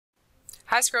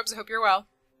Hi Scrubs, I hope you're well.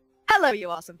 Hello, you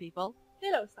awesome people.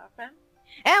 Hello, Starfan.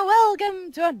 And welcome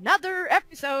to another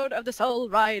episode of the Soul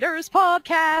Riders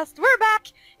podcast. We're back.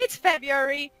 It's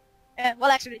February.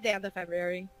 Well, actually, the end of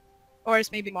February. Or it's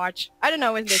maybe March. I don't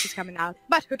know when this is coming out,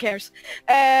 but who cares?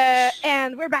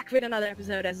 And we're back with another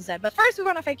episode, as I said. But first, we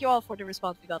want to thank you all for the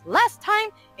response we got last time.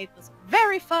 It was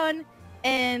very fun.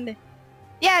 And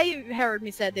yeah, you heard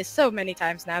me say this so many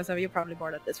times now, so you're probably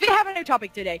bored of this. We have a new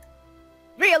topic today.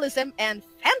 Realism and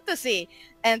fantasy.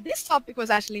 And this topic was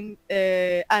actually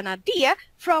an idea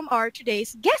from our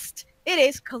today's guest. It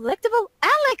is Collectible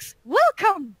Alex.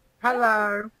 Welcome!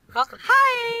 Hello! Welcome.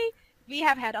 Hi! We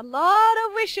have had a lot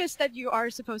of wishes that you are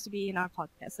supposed to be in our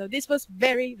podcast, so this was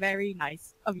very, very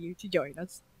nice of you to join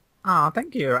us. Oh,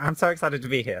 thank you. I'm so excited to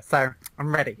be here, so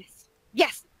I'm ready.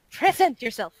 Yes! Present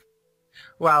yourself!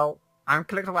 Well, I'm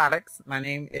Collectible Alex. My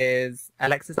name is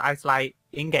Alexis IceLight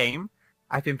in-game.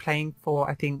 I've been playing for,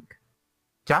 I think,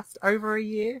 just over a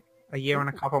year and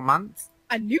a couple months.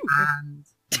 A new And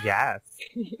yes.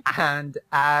 And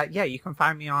yeah, you can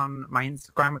find me on my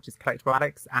Instagram, which is Collectible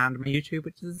Alex, and my YouTube,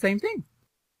 which is the same thing.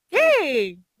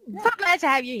 Yay! So glad to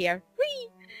have you here. Whee!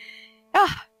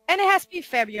 And it has been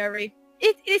February.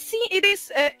 It is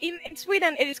in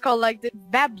Sweden it is called like the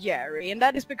February, and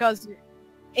that is because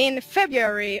in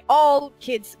February all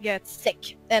kids get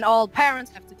sick and all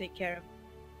parents have to take care of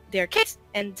their kids,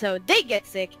 and so they get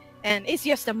sick, and it's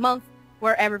just a month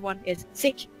where everyone is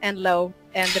sick and low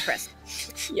and depressed.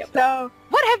 Yep. So,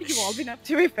 what have you all been up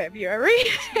to in February?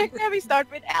 Let me start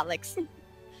with Alex.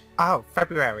 Oh,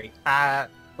 February.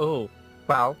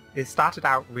 Well, it started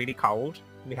out really cold.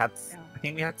 We had, I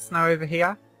think we had snow over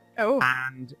here. Oh.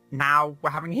 And now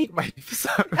we're having a heat wave, so...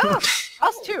 Oh,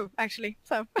 us too, actually,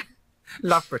 so...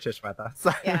 Love British weather,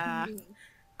 so... Yeah.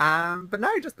 But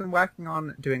no, just been working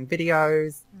on doing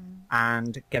videos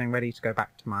and getting ready to go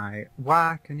back to my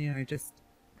work and, you know, just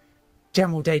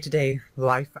general day-to-day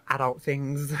life, adult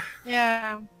things.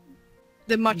 Yeah.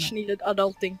 The much-needed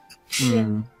adulting.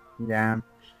 Yeah.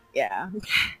 Yeah.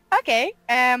 Okay,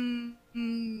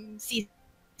 see,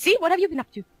 what have you been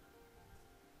up to?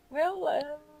 Well,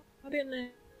 I've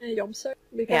been a job search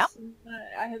because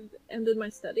I have ended my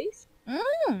studies.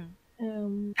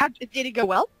 How did it go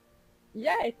well?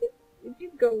 Yeah, it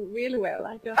did go really well.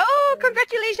 I got, Oh,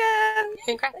 congratulations!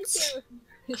 Congrats. Thank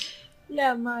you.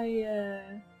 Yeah, my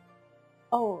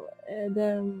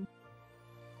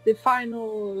the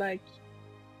final like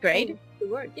Grade? The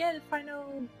word, yeah, the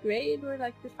final grade or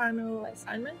like the final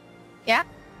assignment. Yeah.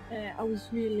 I was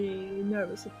really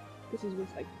nervous because it was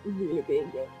like really big.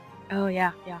 Oh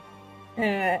yeah.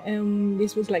 And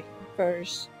this was like the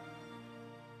first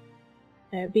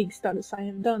big studies I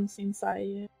have done since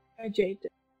I graduated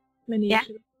many years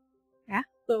ago. Yeah.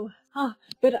 So,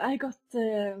 but I got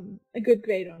a good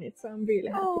grade on it, so I'm really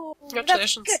happy. Oh,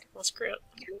 Congratulations. that's That's great.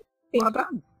 Well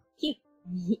done. good.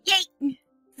 Yay!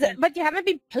 But you haven't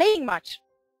been playing much.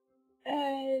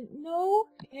 No,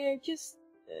 just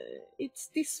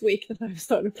it's this week that I've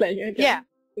started playing again. Yeah.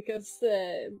 Because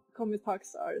Comic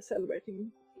Talks are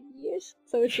celebrating years,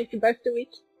 so it's like the birthday week.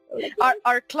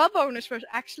 Our club owners were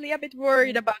actually a bit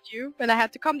worried about you when I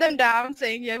had to calm them down,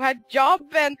 saying you had job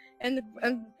and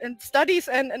studies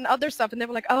and other stuff, and they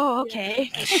were like, "Oh,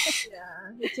 okay."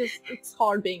 Yeah, it's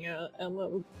hard being a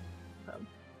little.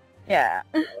 Yeah.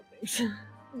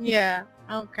 Yeah.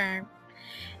 Okay.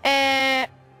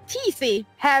 TC,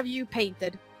 have you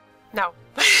painted? No.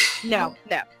 No.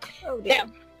 Oh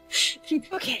damn.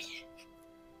 Okay.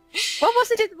 What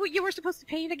was it you were supposed to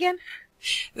paint again?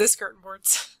 The skirting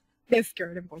boards. The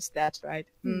skirting boards, that's right.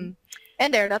 And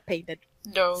they're not painted.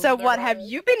 No. So they're what not. have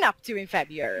you been up to in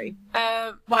February?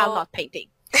 While Well, not painting.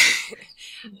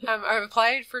 I've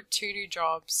applied for 2 new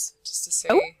jobs just to see.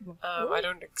 Oh. I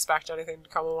don't expect anything to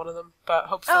come on one of them, but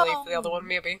hopefully Oh. for the other one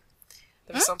maybe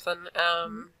there's something.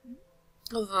 Other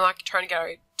than that, trying to get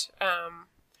out. I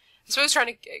suppose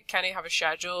trying to kind of have a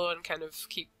schedule and kind of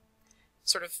keep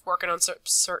sort of working on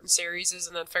certain series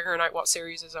and then figuring out what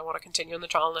series I want to continue on the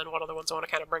channel and what other ones I want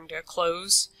to kind of bring to a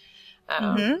close.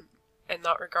 In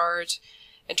that regard.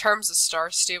 In terms of Star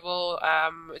Stable,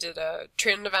 I did a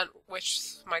training event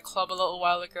with my club a little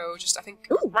while ago, just I think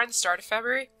around the start of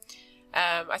February.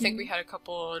 I think we had a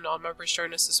couple non-members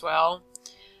join us as well.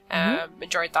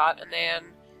 Enjoyed that, and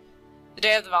then the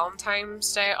day of the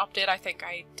Valentine's Day update, I think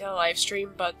I did a live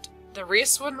stream, but the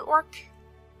race wouldn't work.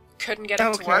 Couldn't get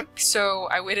it to work, so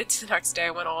I waited till the next day, I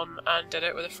went on and did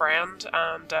it with a friend,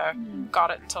 and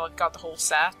got it until I got the whole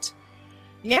set.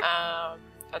 Yeah.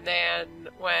 And then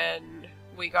when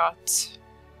we got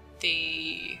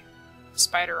the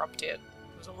spider update,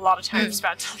 there was a lot of time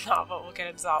spent on that, but we'll get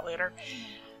into that later.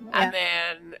 And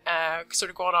then sort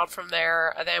of going on from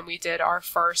there, and then we did our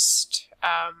first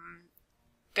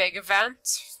big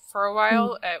event for a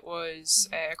while. It was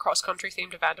a cross-country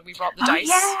themed event, and we brought the dice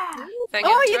thing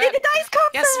into you did the dice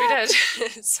contest! Yes, we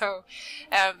did. So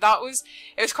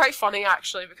it was quite funny,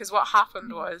 actually, because what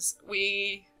happened was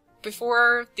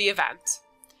before the event,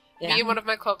 me and one of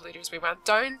my club leaders, we went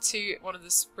down to one of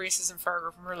the races in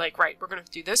Fairgrove, and we're like, right, we're going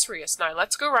to do this race. Now,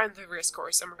 let's go around the race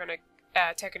course, and we're going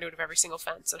to take a note of every single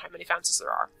fence and how many fences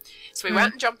there are. So we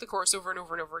went and jumped the course over and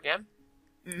over and over again.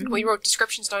 We wrote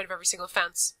descriptions down of every single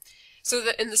fence. So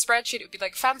that in the spreadsheet, it would be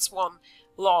like fence 1,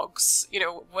 logs,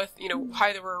 with,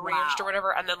 how they were arranged or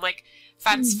whatever, and then like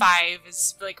fence 5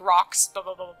 is like rocks, blah,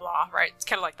 blah, blah, blah, blah, right? It's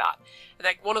kind of like that. And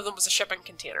like one of them was a shipping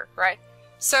container, right?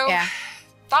 So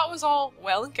that was all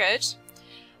well and good.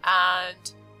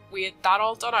 And we had that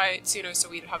all done out, so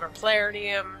we'd have our player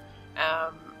name,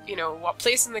 what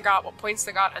placing they got, what points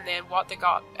they got, and then what they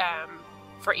got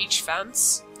for each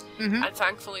fence. And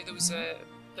thankfully there was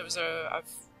a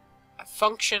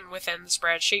function within the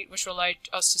spreadsheet which allowed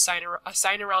us to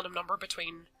assign a random number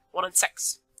between 1 and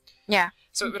 6. Yeah.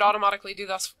 So it would automatically do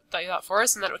that for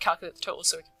us, and then it would calculate the total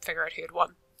so we could figure out who had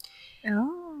won.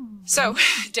 Oh. So,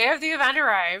 day of the event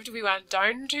arrived, we went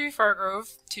down to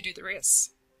Fairgrove to do the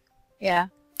race. Yeah.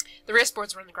 The race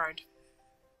boards were on the ground.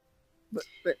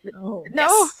 No.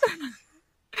 Yes.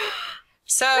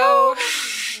 So,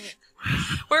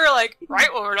 we were like, right,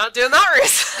 well, we're not doing that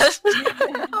race.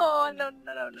 Oh, no.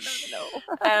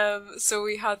 So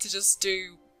we had to just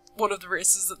do one of the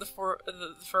races that the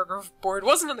Fairgrove board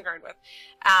wasn't on the ground with.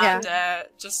 And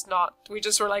we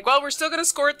just were like, well, we're still going to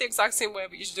score it the exact same way,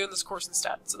 but you're doing this course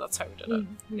instead. So that's how we did it.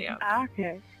 Yeah.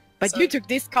 Okay. But you took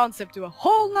this concept to a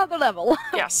whole nother level.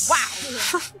 Yes.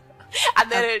 Wow.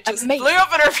 And then it just blew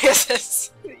up in our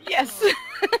faces. Yes.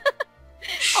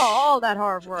 All that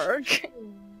hard work.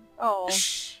 Oh.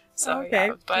 So,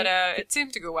 okay. But it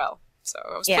seemed to go well. So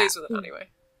I was pleased with it anyway.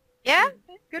 Yeah?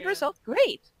 Good result.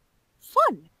 Great.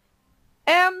 Fun.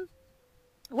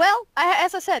 Well,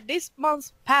 as I said, this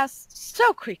month passed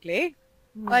so quickly.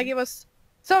 Like, it was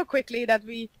so quickly that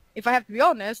if I have to be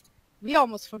honest, we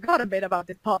almost forgot a bit about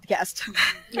this podcast.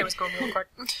 It was going real quick.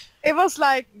 It was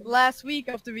like last week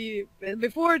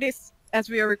before this, as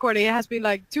we are recording, it has been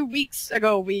like 2 weeks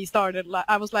ago we started.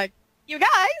 I was like, you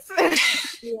guys!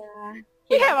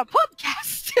 We have a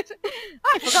podcast!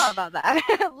 I forgot about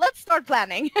that. Let's start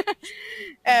planning. But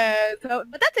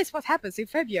that is what happens in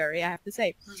February, I have to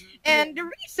say. And the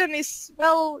reason is,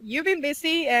 well, you've been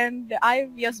busy and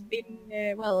I've just been,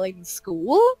 in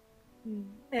school.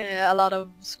 A lot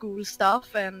of school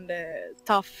stuff and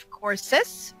tough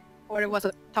courses. Or it was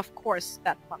a tough course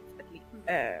that month at least.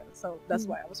 So that's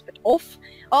why I was a bit off.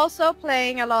 Also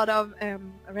playing a lot of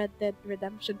Red Dead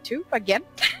Redemption 2 again.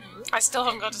 I still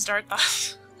haven't got to start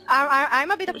that.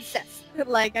 I'm a bit obsessed.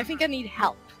 Like, I think I need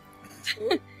help.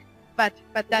 but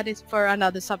that is for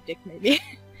another subject, maybe.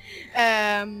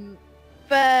 I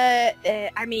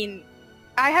mean,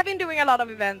 I have been doing a lot of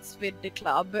events with the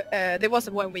club. There was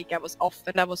 1 week I was off,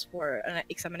 and that was for an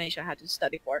examination I had to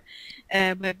study for.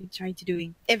 But I've been trying to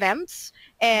doing events,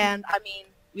 and I mean,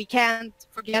 we can't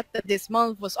forget that this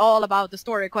month was all about the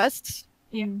story quests.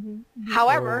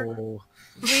 However,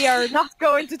 we are not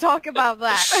going to talk about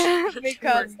that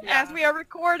because as we are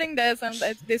recording this and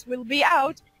this will be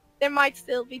out, there might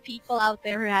still be people out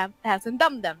there who hasn't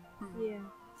done them. Yeah.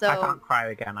 So I can't cry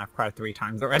again. I've cried 3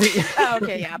 times already. Oh,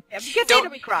 okay, yeah. Because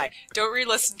we cry. Don't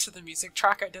re-listen to the music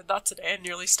track. I did that today and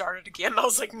nearly started again. I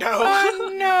was like, no.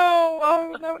 Oh no!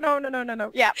 Oh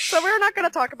no! Yeah. So we're not gonna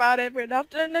talk about it. We're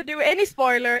not gonna do any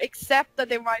spoiler, except that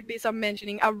there might be some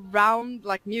mentioning around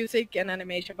like music and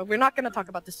animation. But we're not gonna talk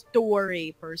about the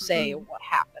story per se, or what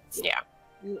happens. Yeah.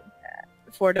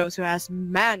 For those who has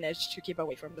managed to keep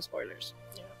away from the spoilers.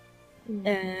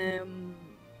 Yeah.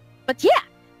 But yeah.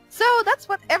 So that's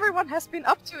what everyone has been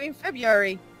up to in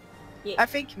February. Yeah. I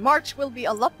think March will be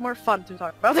a lot more fun to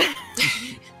talk about.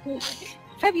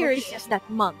 February is just that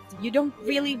month. You don't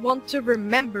really want to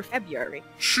remember February.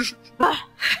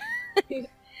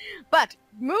 But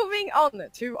moving on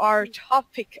to our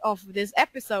topic of this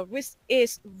episode, which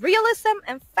is realism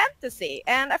and fantasy.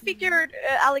 And I figured,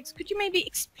 Alex, could you maybe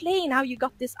explain how you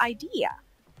got this idea?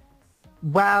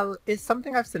 Well, it's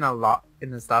something I've seen a lot in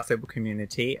the Star Stable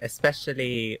community,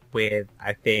 especially with,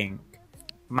 I think,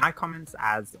 my comments,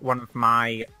 as one of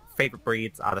my favourite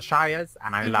breeds are the Shires,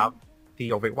 and I love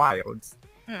the Jorvik Wilds.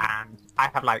 And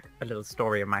I have like a little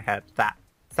story in my head that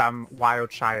some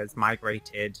wild Shires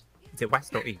migrated, is it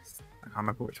west or east? I can't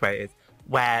remember which way it is,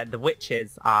 where the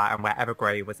witches are and where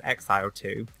Evergrey was exiled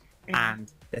to.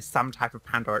 And there's some type of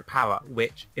Pandoric power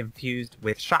which infused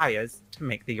with Shires to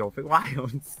make the Jorvik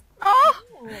Wilds. Oh!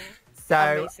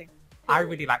 So Amazing. I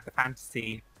really like the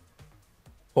fantasy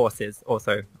horses,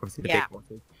 also obviously the big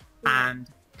horses. And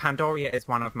Pandoria is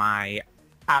one of my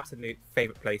absolute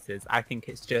favourite places. I think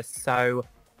it's just so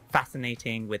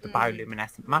fascinating with the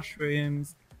bioluminescent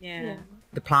mushrooms,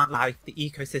 the plant life, the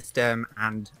ecosystem,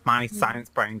 and my science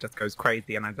brain just goes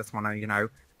crazy and I just want to, you know,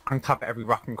 uncover every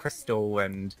rock and crystal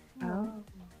and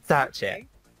search it.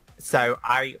 So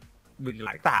I really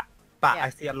like that. But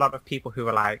I see a lot of people who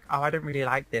are like, oh, I don't really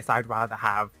like this. I'd rather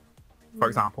have, for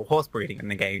example, horse breeding in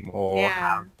the game or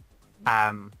have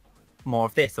more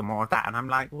of this or more of that. And I'm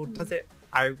like, well, does it,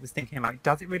 I was thinking like,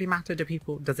 does it really matter to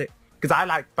people? Does it, because I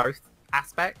like both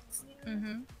aspects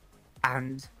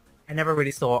and I never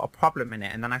really saw a problem in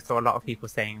it. And then I saw a lot of people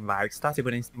saying like, Star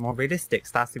Stable needs to be more realistic.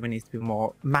 Star Stable needs to be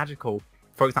more magical.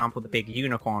 For example, the big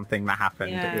unicorn thing that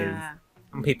happened is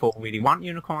some people really want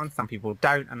unicorns, some people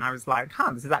don't. And I was like,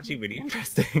 this is actually really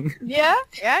interesting.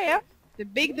 The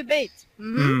big debate.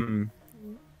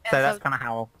 So that's kind of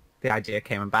how the idea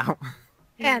came about.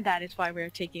 And that is why we're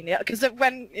taking it. Because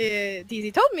when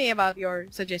DZ told me about your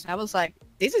suggestion, I was like,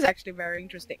 this is actually very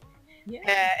interesting.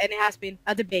 And it has been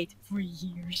a debate for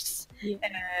years.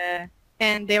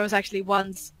 And there was actually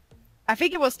once, I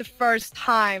think it was the first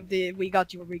time we got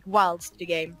Jorvik Wilds to the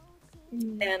game.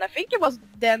 And I think it was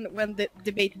then when the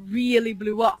debate really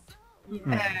blew up.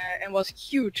 And was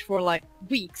huge for like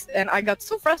weeks. And I got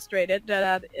so frustrated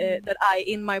that I,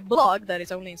 in my blog, that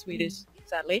is only in Swedish,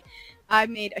 sadly, I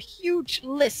made a huge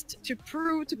list to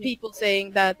prove to people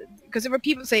saying that, because there were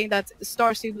people saying that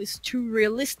Star Stable is too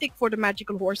realistic for the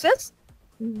magical horses.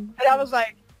 And I was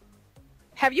like,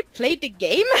 have you played the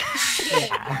game?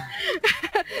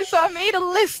 So I made a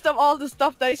list of all the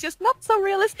stuff that is just not so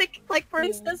realistic. Like, for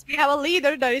instance, we have a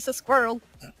leader that is a squirrel.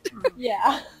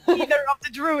 Leader of the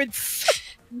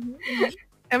druids.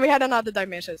 And we had another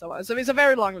dimension, so on. So it's a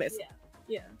very long list.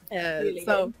 Really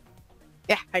so good.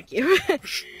 yeah, thank you.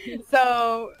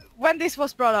 So when this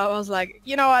was brought up, I was like,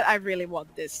 you know what, I really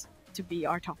want this to be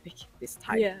our topic this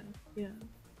time.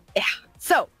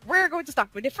 So we're going to start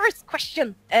with the first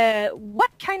question.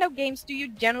 What kind of games do you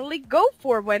generally go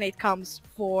for when it comes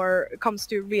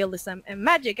to realism and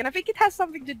magic? And I think it has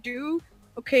something to do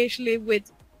occasionally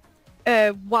with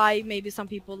why maybe some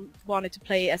people wanted to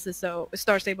play SSO,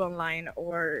 Star Stable Online,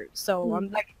 or so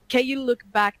on. Like, can you look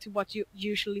back to what you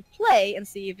usually play and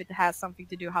see if it has something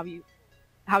to do how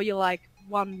you like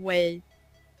one way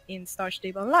in Star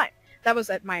Stable Online? That was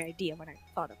my idea when I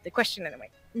thought of the question anyway.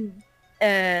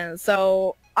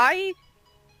 So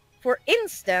for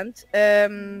instance, I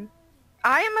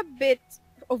am a bit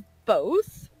of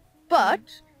both, but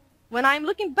when I'm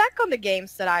looking back on the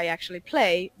games that I actually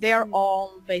play, they are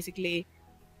all basically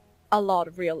a lot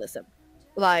of realism.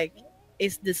 Like,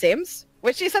 is The Sims,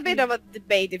 which is a bit of a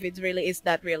debate if it really is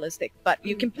that realistic, but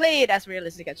you can play it as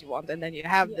realistic as you want, and then you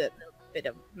have the bit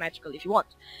of magical if you want.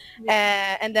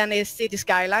 And then there's City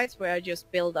Skylines, where I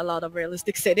just build a lot of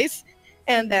realistic cities.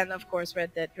 And then, of course,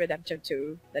 Red Dead Redemption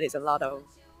 2, that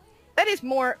is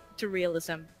more to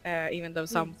realism, even though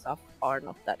some stuff are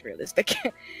not that realistic.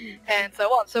 And so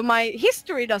on. So my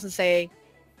history doesn't say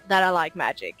that I like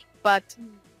magic, but to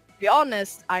be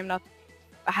honest, I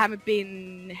haven't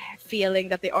been feeling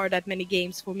that there are that many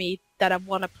games for me that I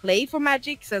want to play for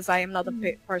magic, since I am not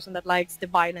a person that likes the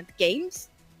violent games.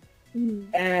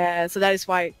 So that is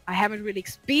why I haven't really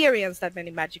experienced that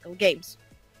many magical games.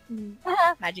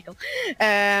 Magical.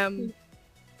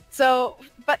 So,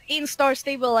 but in Star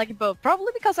Stable, like both,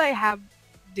 probably because I have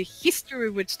the history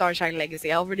with Starshine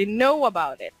Legacy, I already know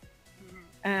about it.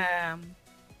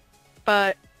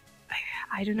 But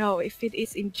I don't know if it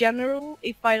is in general,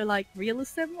 if I like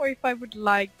realism or if I would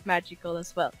like magical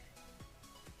as well.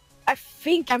 I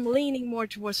think I'm leaning more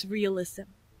towards realism,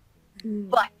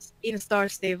 but in Star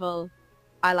Stable,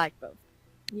 I like both.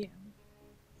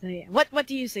 So yeah, what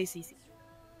do you say, Cici?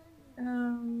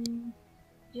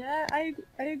 Yeah, I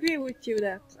agree with you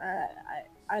that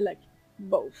I like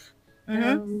both.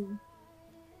 I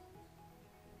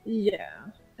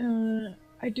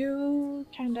do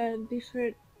kind of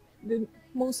differ.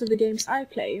 Most of the games I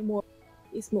play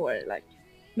is more like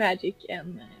magic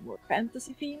and more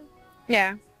fantasy theme.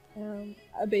 I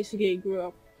basically grew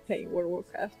up playing World of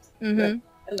Warcraft, and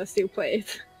I still play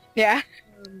it.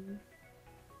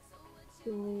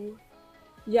 So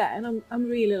yeah, and I'm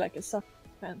really like a sucker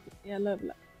for fantasy.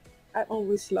 I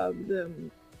always loved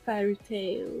fairy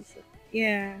tales,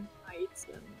 knights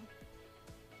and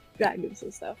dragons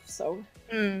and stuff. So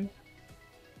and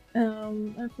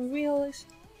for realism,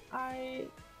 I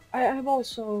have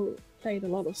also played a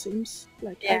lot of Sims.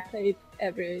 Like Yeah. I played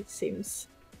every Sims,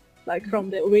 like from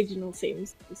the original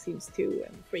Sims to Sims 2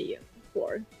 and 3 and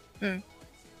 4.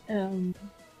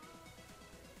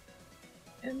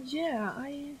 And yeah,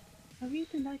 I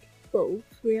really like both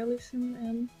realism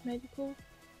and magical.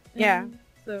 Yeah.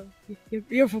 So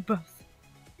you're for both.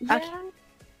 Yeah, Okay.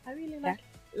 I really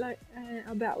like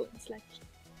a balance, like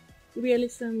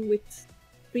realism with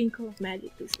sprinkle of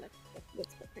magic is like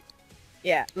that's perfect.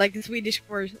 Yeah, like the Swedish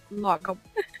word lagom.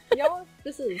 Ja,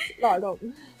 precis.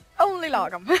 Lagom. Only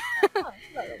lagom. Lagom.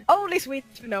 Only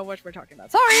Swedes who know what we're talking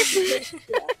about. Sorry.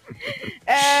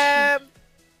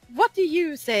 What do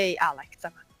you say, Alex?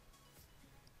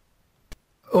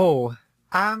 Oh,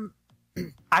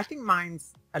 I think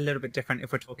mine's a little bit different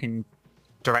if we're talking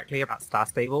directly about Star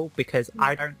Stable, because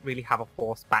I don't really have a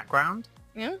horse background.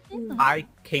 Yeah. I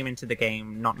came into the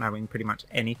game not knowing pretty much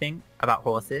anything about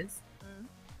horses,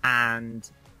 and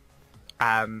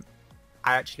I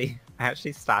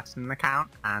actually started an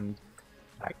account and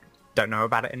like don't know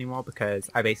about it anymore because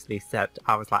I basically said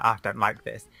I was like, I don't like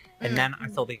this, and then I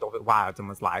saw the Orbit Wilds and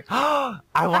was like, oh,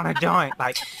 I want to join.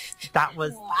 Like that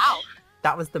was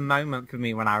that was the moment for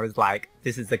me when I was like,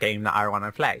 this is the game that I want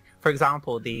to play. For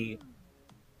example, the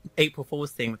April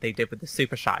Fool's thing that they did with the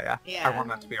Super Shire. Yeah. I want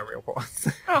that to be a real horse.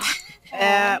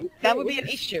 That would be an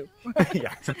issue.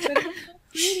 Yeah,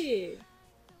 Pretty.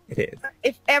 it is.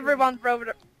 If everyone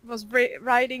was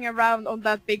riding around on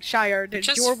that big shire, then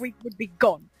Just- Jorvik would be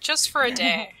gone. Just for a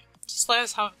day. Just let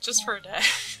us have just for a day.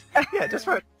 Yeah, just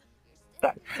for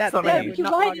That not Yeah, me. we can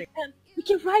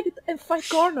ride it and fight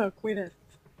Garnock with it.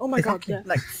 Oh my god, yeah.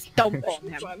 Like stomp on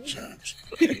him.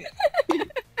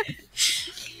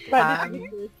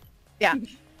 Yeah.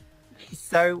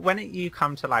 So when you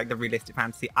come to like the realistic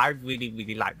fantasy, I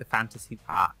really like the fantasy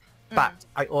part, but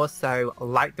I also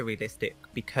like the realistic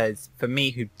because for me,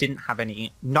 who didn't have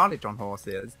any knowledge on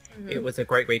horses, it was a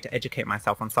great way to educate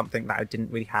myself on something that I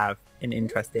didn't really have an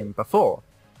interest in before.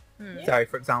 So,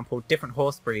 for example, different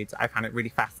horse breeds, I found it really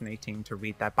fascinating to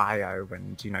read their bio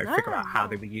and, you know, figure out how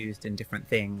they were used in different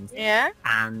things. Yeah.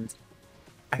 And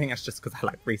I think that's just because I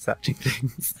like researching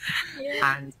things.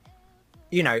 Yeah. And,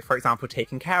 you know, for example,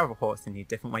 taking care of a horse in a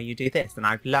different way you do this. And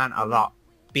I've learned a lot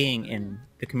being in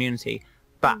the community,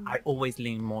 but I always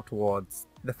lean more towards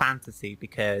the fantasy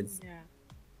because,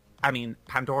 I mean,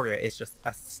 Pandora is just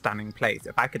a stunning place.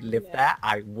 If I could live there,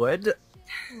 I would.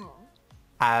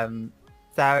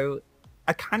 So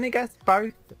I kind of guess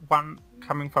both. One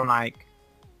coming from like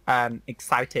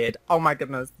excited, oh my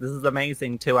goodness, this is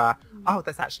amazing, to oh,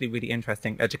 that's actually really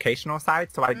interesting educational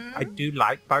side. So I do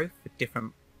like both for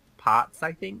different parts,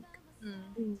 I think.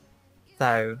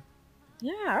 So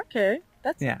Yeah, okay.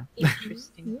 That's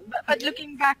interesting. But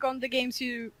looking back on the games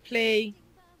you play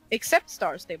except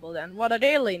Star Stable then, what are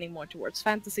they leaning more towards?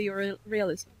 Fantasy or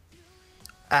realism?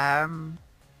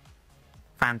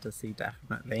 fantasy,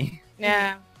 definitely.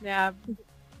 Yeah.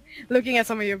 Looking at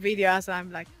some of your videos,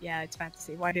 I'm like, yeah, it's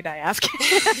fantasy. Why did I ask?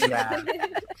 Yeah.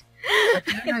 I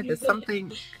don't know, there's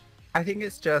something, I think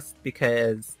it's just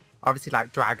because obviously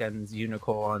like dragons,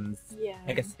 unicorns,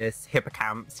 Pegasus,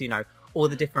 hippocamps, you know, all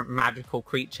the different magical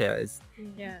creatures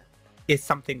is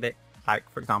something that, like,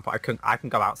 for example, I can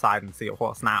go outside and see a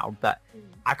horse now, but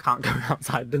I can't go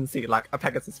outside and see like a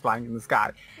Pegasus flying in the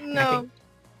sky. And I think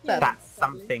that's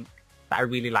something that I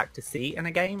really like to see in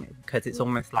a game, because it's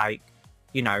almost like,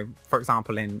 you know, for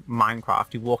example, in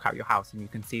Minecraft, you walk out your house and you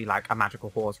can see like a magical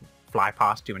horse fly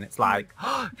past you, and it's like,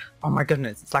 oh my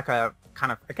goodness, it's like a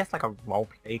kind of, I guess, like a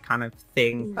roleplay kind of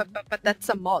thing. But that's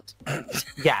a mod.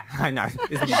 Yeah, I know.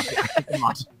 It's a mod. Yeah, it's a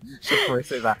mod. Should probably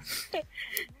say that.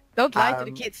 Don't lie to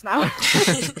the kids now.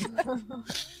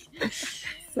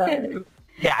 So,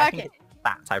 yeah, I think it's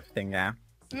that type of thing, yeah.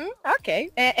 Okay,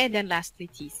 and then lastly,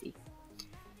 TC.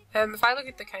 If I look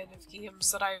at the kind of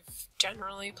games that I've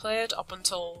generally played up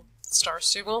until Star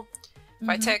Stable, if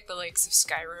I take the likes of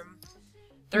Skyrim,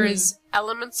 there is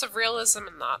elements of realism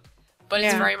in that, but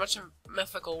it's very much a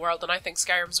mythical world, and I think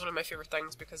Skyrim's one of my favourite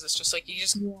things because it's just like,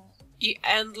 you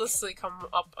endlessly come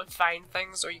up and find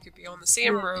things, or you could be on the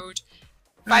same road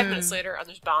 5 minutes later and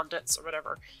there's bandits or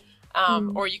whatever.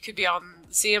 Or you could be on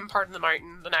the same part of the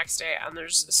mountain the next day and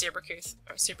there's a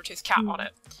saber-toothed cat on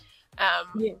it.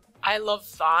 I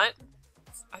love that.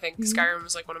 I think Skyrim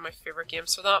is like one of my favourite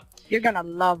games for that. You're gonna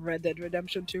love Red Dead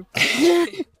Redemption 2.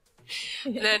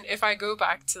 And then if I go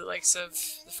back to the likes of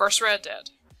the first Red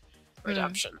Dead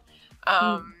Redemption,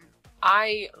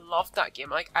 I loved that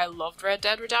game. Like, I loved Red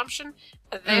Dead Redemption.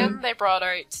 And then they brought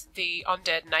out the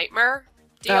Undead Nightmare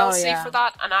DLC for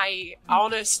that, and I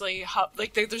honestly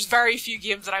there's very few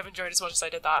games that I've enjoyed as much as I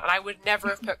did that, and I would never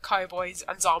have put cowboys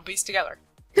and zombies together.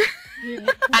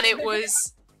 And it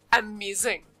was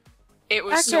amazing. It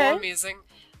was so amazing.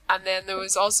 And then there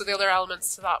was also the other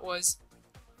elements to that was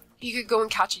you could go and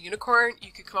catch a unicorn,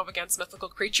 you could come up against mythical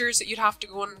creatures that you'd have to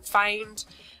go and find,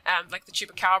 like the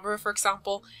Chupacabra, for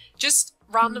example. Just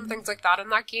random things like that in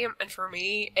that game, and for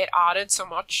me, it added so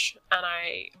much, and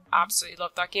I absolutely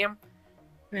loved that game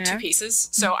to pieces.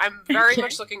 So I'm very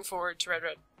much looking forward to Red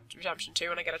Dead Redemption 2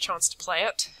 when I get a chance to play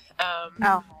it.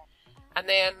 And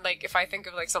then, like, if I think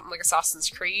of like something like Assassin's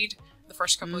Creed, the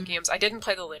first couple of games, I didn't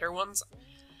play the later ones.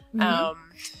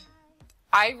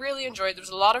 I really enjoyed, there was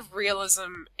a lot of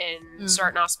realism in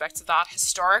certain aspects of that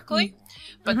historically,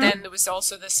 but then there was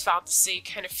also this fantasy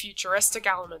kind of futuristic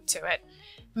element to it,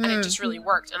 and it just really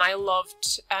worked. And I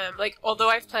loved, like, although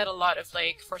I've played a lot of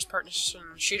like first-person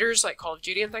shooters like Call of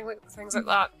Duty and things like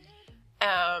that,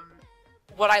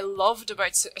 what I loved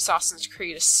about Assassin's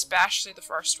Creed, especially the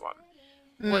first one,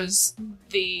 was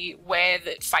the way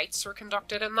that fights were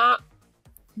conducted in that,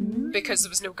 because there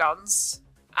was no guns.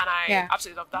 And I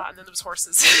absolutely loved that. And then there was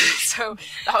horses. So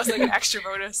that was like an extra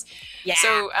bonus. Yeah.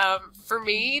 So for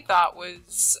me, that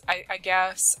was, I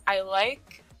guess, I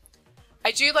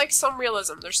do like some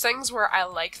realism. There's things where I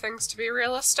like things to be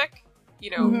realistic, you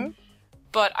know,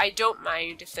 but I don't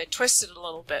mind if they twist it a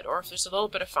little bit or if there's a little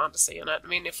bit of fantasy in it. I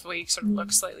mean, if we sort of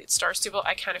look slightly at Star Stable,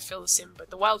 I kind of feel the same about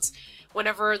the Wilds.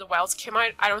 Whenever the Wilds came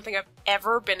out, I don't think I've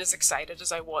ever been as excited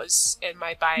as I was in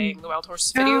my buying the Wild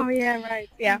Horses video. Oh, yeah, right.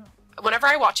 Yeah. Whenever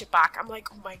I watch it back, I'm like,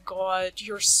 oh my god,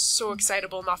 you're so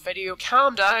excitable in that video.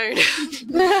 Calm down.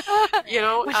 You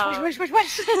know? Because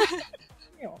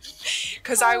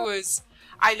I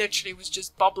literally was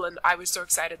just bubbling. I was so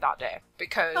excited that day.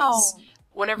 Because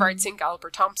whenever I'd seen Galloper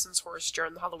Thompson's horse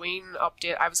during the Halloween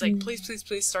update, I was like, please, please,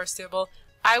 please, Star Stable,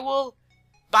 I will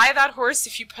buy that horse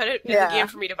if you put it in the game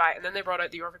for me to buy. And then they brought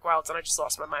out the Jorvik Wilds and I just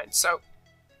lost my mind. So,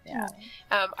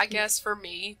 I guess for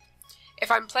me, if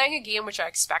I'm playing a game which I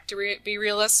expect to be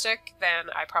realistic,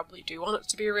 then I probably do want it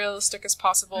to be realistic as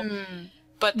possible.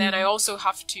 But then I also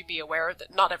have to be aware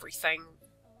that not everything,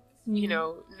 you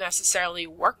know, necessarily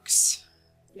works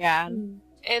in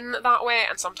that way.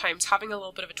 And sometimes having a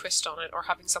little bit of a twist on it or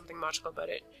having something magical about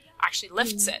it actually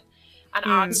lifts it and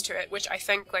adds to it, which I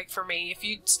think, like, for me, if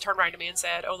you turned around to me and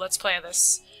said, oh, let's play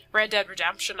this Red Dead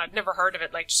Redemption, I'd never heard of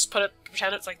it, like, just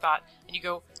pretend it's like that, and you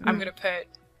go, I'm going to put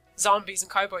zombies and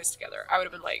cowboys together, I would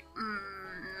have been like,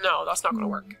 no, that's not going to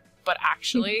work. But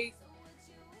actually,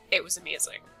 it was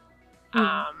amazing.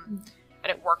 And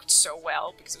it worked so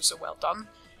well because it was so well done.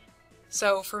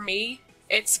 So for me,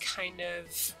 it's kind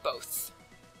of both,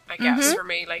 I guess, for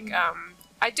me. Like,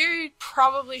 I do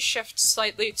probably shift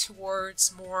slightly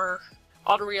towards more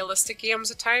unrealistic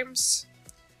games at times,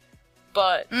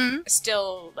 but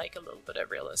still like a little bit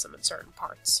of realism in certain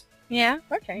parts. Yeah,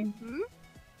 okay.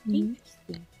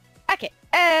 Interesting. Okay,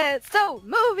 so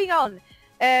moving on.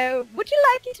 Would you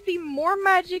like it to be more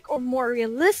magic or more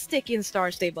realistic in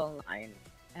Star Stable Online?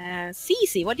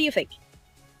 Cece, what do you think?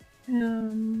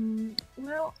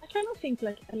 Well, I kind of think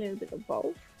like a little bit of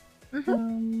both.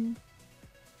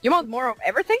 You want more of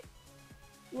everything?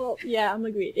 Well, yeah, I'm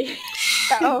a greedy.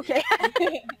 Oh, okay.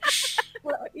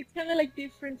 Well, it's kind of like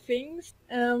different things.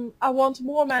 I want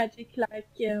more magic, like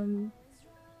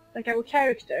our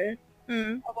character.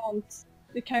 I want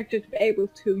the character to be able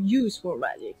to use more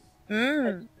magic.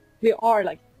 Like, we are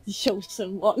like the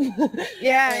chosen one.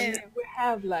 Yeah. We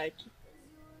have like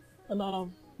a lot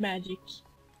of magic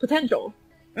potential.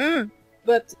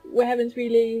 But we haven't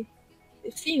really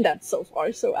seen that so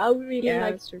far, so I would really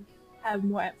like to have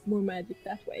more magic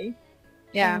that way.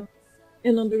 Yeah.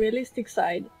 And on the realistic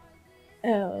side,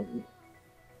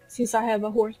 since I have a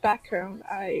horse background,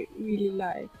 I really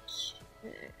like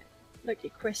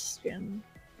equestrian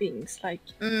things, like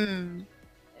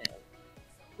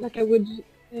I would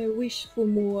wish for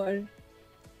more,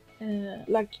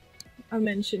 like I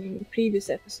mentioned in previous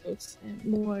episodes,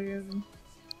 more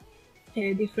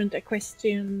different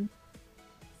equestrian.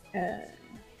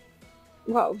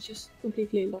 Wow, just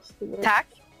completely lost the word. Tack?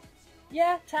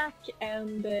 Yeah, tack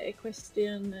and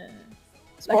equestrian.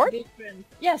 Sport? Like different.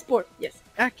 Yeah, sport. Yes.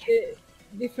 Okay.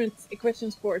 Different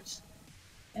equestrian sports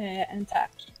and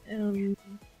tack.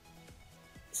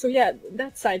 So yeah,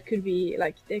 that side could be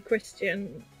like the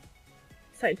equestrian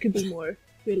side could be more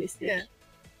realistic. Yeah.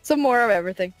 So more of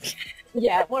everything.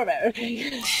 Yeah, more of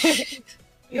everything.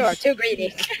 You are too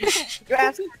greedy. You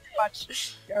ask for too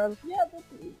much, girl. Yeah, but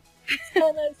it's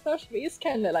kind of especially it's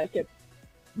kind of like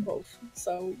both.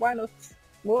 So why not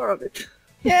more of it?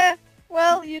 Yeah.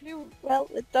 Well, you do. Well,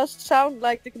 it does sound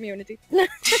like the community. Yeah.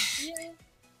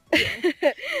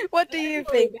 What do you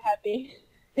think? Be happy.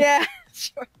 Yeah,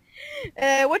 sure.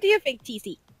 What do you think,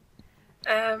 TC?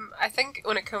 I think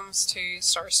when it comes to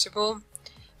Star Stable,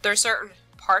 there are certain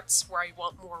parts where I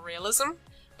want more realism.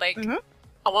 Like,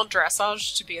 I want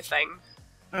dressage to be a thing.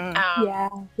 Yeah,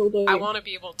 totally. I want to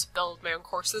be able to build my own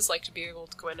courses, like to be able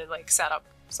to go in and like set up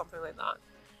something like that.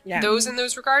 Yeah. In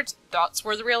those regards, that's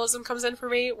where the realism comes in for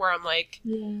me, where I'm like,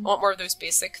 I want more of those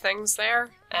basic things there.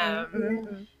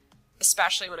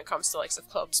 Especially when it comes to likes of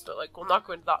clubs, but like we'll not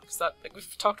go into that because that like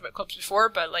we've talked about clubs before,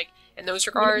 but like in those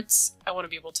regards, I want to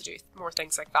be able to do more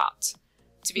things like that,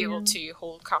 to be able to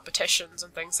hold competitions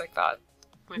and things like that,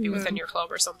 maybe within your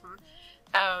club or something.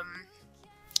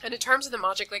 And in terms of the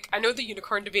magic, like I know the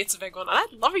unicorn debate's a big one, and I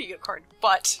love a unicorn,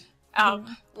 but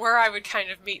where I would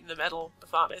kind of meet in the middle with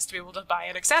that is to be able to buy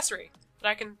an accessory that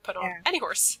I can put on any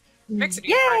horse, mix it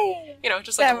unicorn, you know,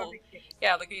 just like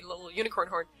like a little unicorn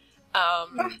horn.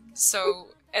 So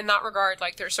in that regard,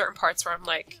 like there are certain parts where I'm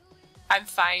like, I'm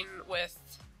fine with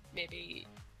maybe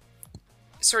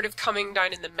sort of coming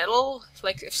down in the middle,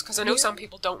 like because I know some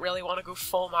people don't really want to go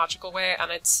full magical way,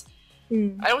 and it's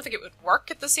I don't think it would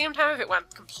work at the same time if it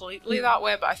went completely that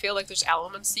way, but I feel like there's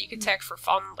elements that you could take for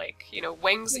fun, like, you know,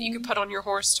 wings that you could put on your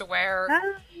horse to wear,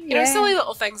 you know, silly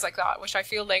little things like that, which I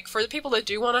feel like for the people that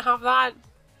do want to have that,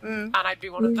 and I'd be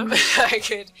one of them, I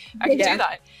could do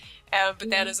that. But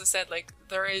then, as I said, like,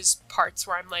 there is parts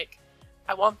where I'm like,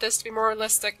 I want this to be more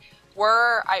realistic.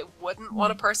 Where I wouldn't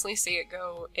want to personally see it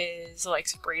go is, like,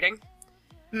 breeding.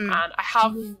 And I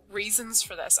have reasons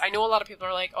for this. I know a lot of people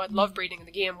are like, oh, I'd love breeding in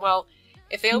the game. Well,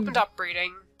 if they opened up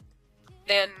breeding,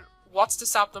 then what's to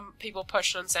stop them people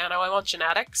pushing and saying, oh, I want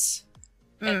genetics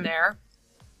in there?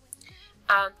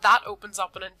 And that opens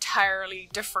up an entirely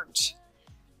different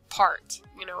part,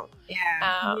 you know?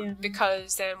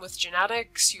 Because then with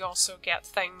genetics, you also get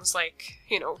things like,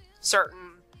 you know,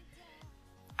 certain...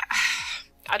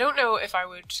 I don't know if I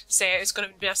would say it's going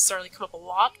to necessarily come up a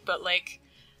lot, but like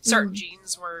certain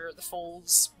genes where the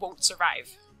foals won't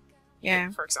survive,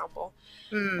 for example,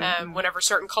 whenever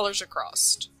certain colours are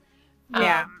crossed.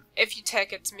 If you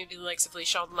take it to maybe the likes of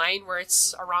Leash Online, where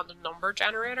it's a random number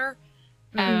generator,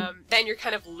 then you're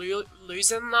kind of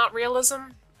losing that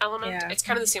realism element. It's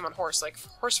kind of the same on horse. Like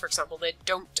horse, for example, they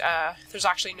don't. There's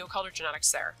actually no colour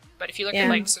genetics there. But if you look at the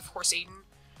likes of Horse Eden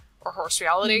or Horse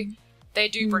Reality, they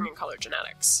do bring in colour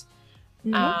genetics.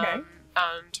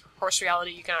 And Horse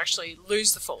Reality, you can actually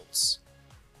lose the foals.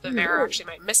 The mare actually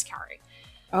might miscarry.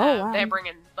 They bring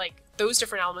in like those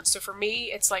different elements. So for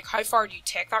me, it's like, how far do you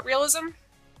take that realism?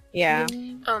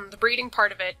 The breeding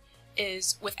part of it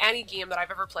is with any game that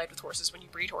I've ever played with horses. When you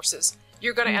breed horses,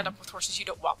 you're going to end up with horses you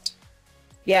don't want.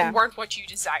 They weren't what you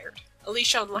desired.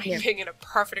 Alicia Online being a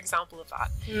perfect example of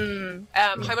that.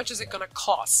 How much is it going to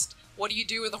cost? What do you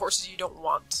do with the horses you don't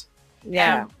want?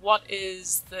 What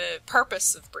is the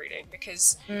purpose of breeding?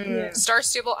 Because Star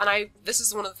Stable, and this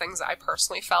is one of the things that I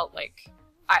personally felt like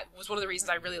was one of the reasons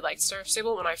I really liked Star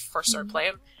Stable when I first started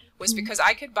playing, was because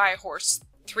I could buy a horse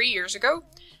 3 years ago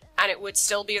and it would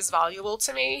still be as valuable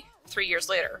to me 3 years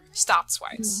later, stats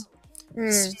wise.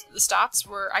 The stats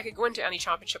were, I could go into any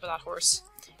championship with that horse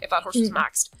if that horse was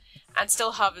maxed and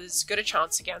still have as good a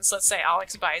chance against, let's say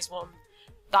Alex buys one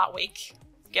that week,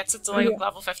 gets it to like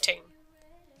level 15.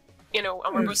 You know,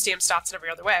 and we're both same stats in every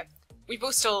other way. We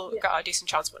both still got a decent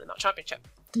chance of winning that championship.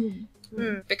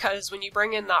 Because when you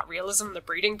bring in that realism, the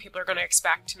breeding, people are going to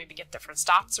expect to maybe get different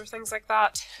stats or things like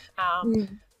that.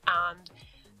 And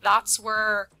that's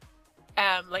where,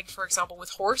 like for example,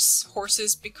 with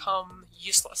horses become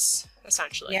useless,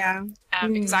 essentially.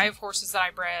 Because I have horses that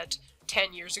I bred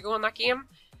 10 years ago in that game,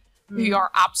 who are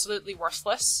absolutely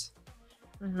worthless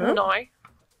now.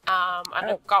 And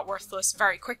it got worthless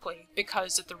very quickly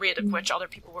because of the rate at which other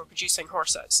people were producing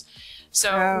horses.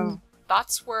 So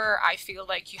that's where I feel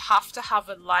like you have to have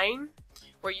a line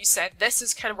where you say, this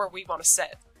is kind of where we want to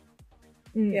sit.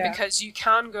 Because you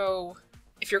can go,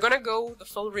 if you're going to go the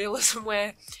full realism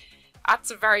way,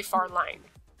 that's a very far line.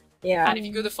 And if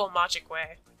you go the full magic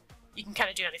way, you can kind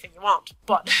of do anything you want.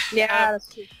 But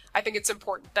that's true. I think it's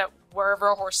important that wherever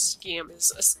a horse game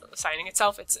is assigning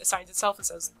itself, it assigns itself and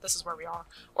says, this is where we are.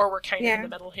 Or we're kind of in the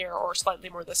middle here, or slightly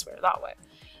more this way or that way.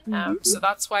 So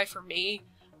that's why for me,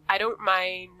 I don't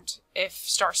mind if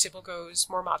Star Stable goes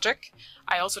more magic.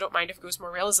 I also don't mind if it goes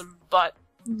more realism, but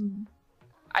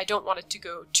I don't want it to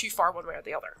go too far one way or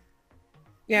the other.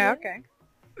 Okay.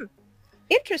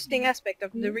 Interesting aspect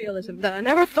of the realism that I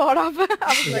never thought of. I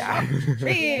was like,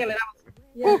 really?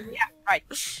 Right.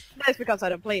 That's because I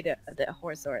don't play the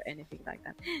horse or anything like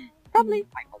that. Probably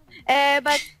my fault.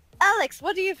 But Alex,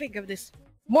 what do you think of this?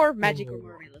 More magic or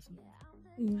more realism?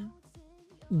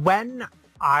 When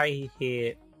I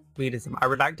hear realism, I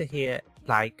would like to hear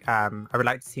like I would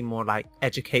like to see more like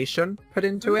education put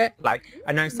into it. Like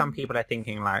I know some people are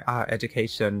thinking like,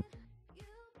 education,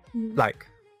 like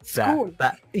School.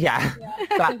 but yeah.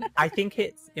 But I think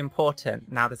it's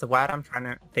important. Now there's a word I'm trying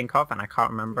to think of and I can't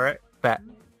remember it, but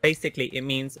basically it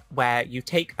means where you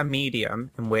take a medium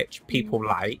in which people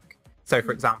like, so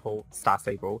for example Star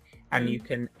Stable, and you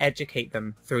can educate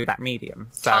them through that medium.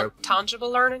 So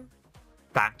tangible learning.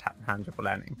 That tangible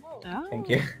learning. Oh, Thank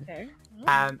you. okay.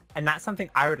 And that's something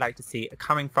I would like to see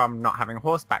coming from not having a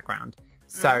horse background.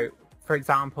 So, for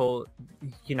example,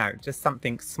 you know, just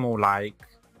something small like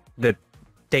the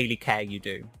daily care you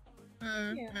do.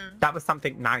 That was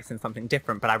something nice and something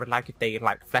different, but I would like if they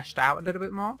like fleshed out a little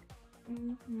bit more.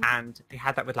 And they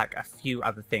had that with like a few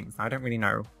other things. Now, I don't really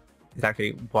know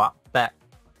exactly what, but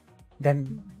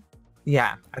then,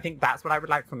 yeah, I think that's what I would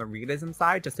like from the realism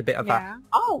side. Just a bit of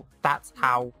that's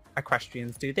how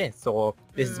equestrians do this, or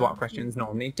this is what equestrians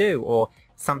normally do, or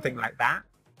something like that.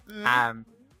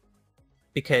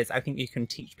 Because I think you can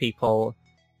teach people,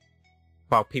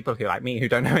 well, people who like me who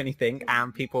don't know anything,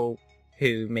 and people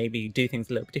who maybe do things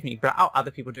a little bit differently, but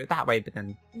other people do it that way, but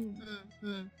then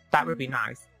that would be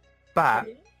nice. But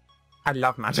I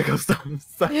love magical stuff,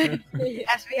 so as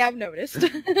we have noticed.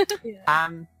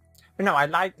 but no, I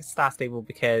like Star Stable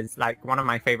because like one of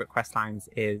my favorite quest lines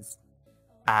is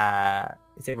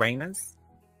it Raina's?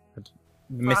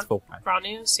 Mistfall.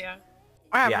 Ranius, yeah.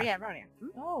 Rania.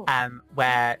 Oh.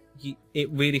 Where it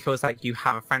really feels like you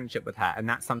have a friendship with her, and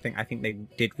that's something I think they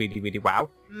did really, really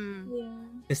well.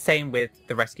 The same with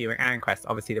the Rescuing Anne quest.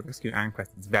 Obviously, the Rescuing Anne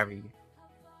quest is very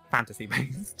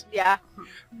fantasy-based. Yeah.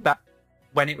 But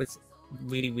when it was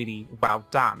really, really well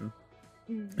done,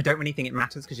 I don't really think it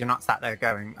matters because you're not sat there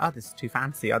going, oh, this is too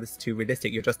fancy, oh, this is too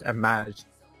realistic. You're just immersed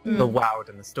in the world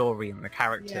and the story and the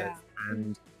characters.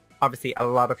 And obviously, a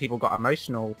lot of people got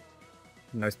emotional.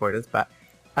 No spoilers, but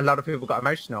a lot of people got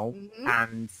emotional,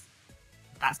 and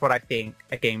that's what I think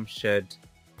a game should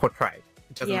portray.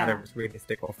 It doesn't matter if it's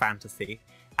realistic or fantasy.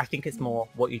 I think it's more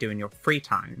what you do in your free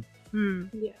time.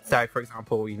 So, for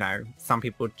example, you know, some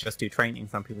people just do training,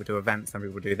 some people do events, some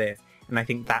people do this, and I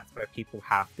think that's where people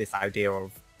have this idea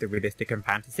of the realistic and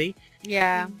fantasy.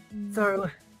 So,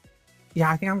 yeah,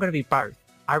 I think I'm going to be both.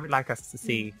 I would like us to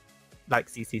see, like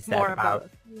Cece said, more about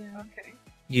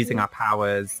using our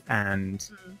powers and,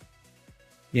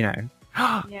 you know,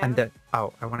 and I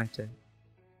wanted to.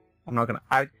 I'm not gonna.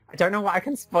 I don't know what I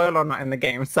can spoil or not in the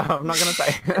game, so I'm not gonna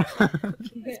say.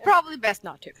 It's probably best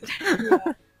not to.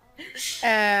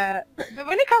 But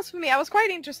when it comes to me, I was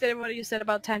quite interested in what you said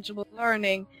about tangible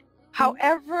learning.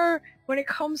 However, when it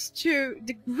comes to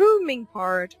the grooming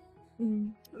part,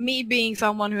 me being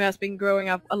someone who has been growing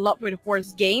up a lot with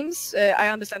horse games, I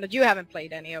understand that you haven't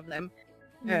played any of them.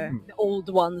 The old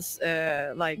ones,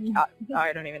 like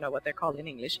I don't even know what they're called in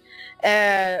English,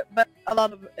 but a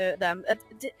lot of them.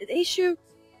 The issue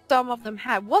some of them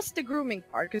have was the grooming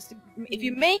part, because if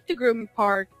you make the grooming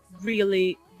part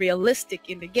really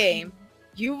realistic in the game,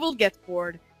 you will get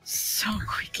bored so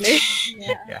quickly.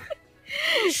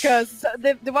 Because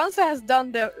the ones that has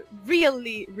done the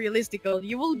really realistical,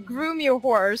 you will groom your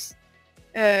horse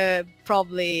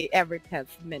probably every 10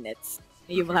 minutes.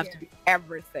 You will have to do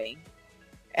everything.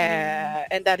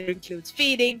 And that includes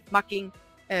feeding, mucking,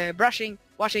 brushing,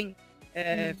 washing,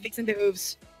 fixing the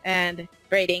hooves, and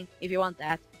braiding if you want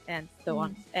that, and so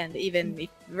on. And even if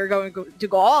we're going to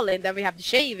go all in, then we have the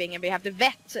shaving, and we have the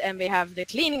vet, and we have the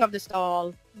cleaning of the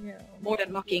stall, more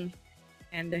than mucking,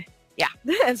 and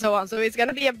and so on. So it's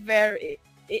gonna be a very...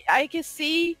 I can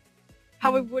see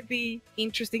how it would be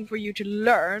interesting for you to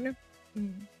learn,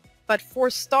 but for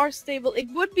Star Stable, it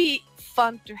would be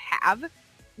fun to have.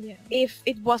 If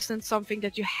it wasn't something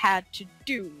that you had to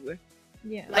do.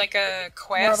 Like a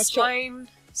quest line?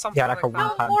 Something like a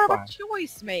that. No, more of a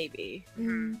choice, maybe.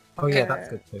 Oh yeah, that's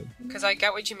good too. Because I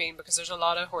get what you mean, because there's a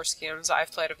lot of horse games that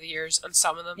I've played over the years, and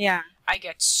some of them I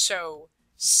get so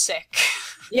sick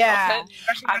of it.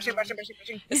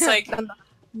 Brushing. It's like,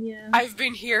 I've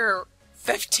been here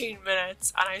 15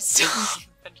 minutes, and I still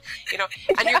haven't, you know,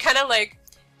 and you're kind of like,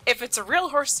 if it's a real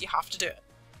horse, you have to do it.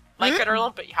 Like it or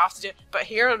not, but you have to do it. But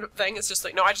here on the thing, it's just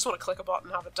like, no, I just want to click a button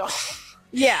and have it done.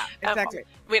 Yeah, exactly.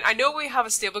 I mean, I know we have a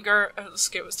stable girl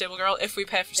if we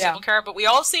pay for stable care, but we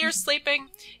all see her sleeping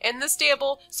in the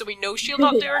stable, so we know she'll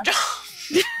not do her job.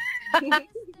 You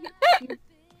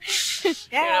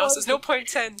know, so there's no point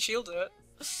saying she'll do it.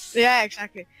 Yeah,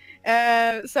 exactly.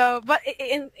 But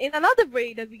in another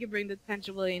way that we can bring the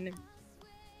tangible in,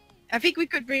 I think we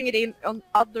could bring it in on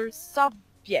other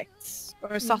subjects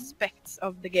or suspects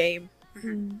of the game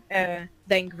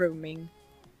than grooming.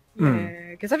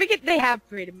 Because I think they have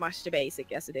pretty much the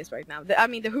basic as it is right now. I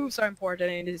mean, the hooves are important,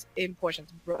 and it is important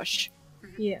to brush.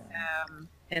 Yeah.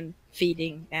 And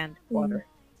feeding and water.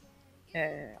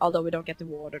 Although we don't get to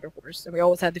water the horse, and we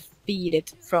always have to feed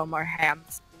it from our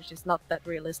hands, which is not that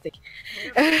realistic.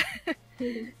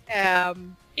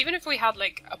 Even if we had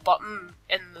like a button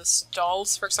in the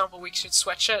stalls, for example, we should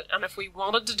switch it, and if we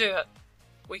wanted to do it,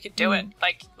 we could do it.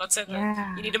 Like, let's say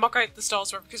that you need to muck out the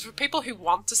stalls, because for people who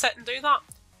want to sit and do that,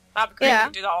 that'd be great. You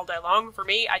can do that all day long. For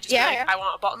me, I just I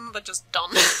want a button that just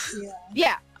done.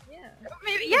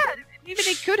 Maybe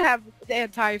they could have the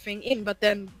entire thing in, but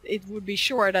then it would be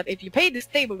sure that if you paid the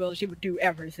stable bill, she would do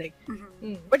everything.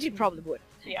 But she probably would.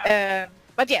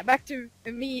 But yeah, back to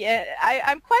me.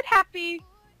 I'm quite happy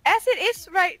as it is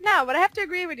right now, but I have to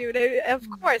agree with you. Of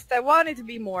course, I want it to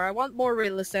be more. I want more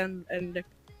realism,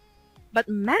 but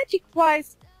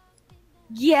magic-wise,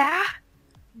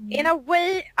 in a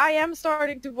way, I am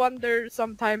starting to wonder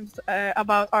sometimes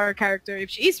about our character,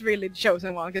 if she is really the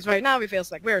chosen one, because right now it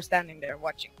feels like we're standing there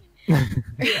watching.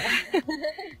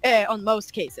 On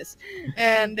most cases.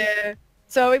 And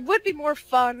so it would be more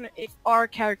fun if our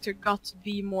character got to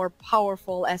be more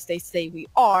powerful as they say we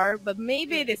are, but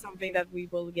maybe it is something that we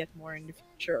will get more in the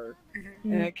future.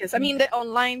 Because, I mean, the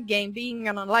online game, being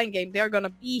an online game, they're gonna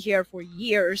be here for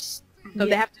years. So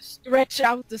they have to stretch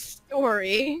out the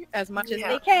story as much as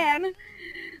they can.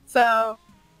 So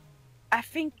I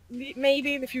think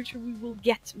maybe in the future we will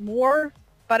get more,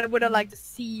 but I would have liked to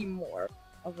see more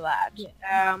of that.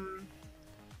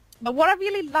 But what I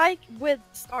really like with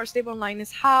Star Stable Online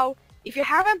is how, if you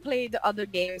haven't played the other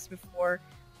games before,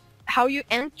 how you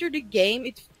enter the game,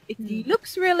 it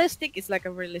looks realistic. It's like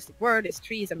a realistic world. It's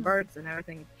trees and birds and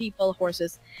everything, people,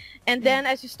 horses. And then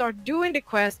as you start doing the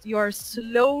quest, you are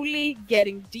slowly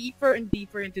getting deeper and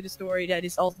deeper into the story that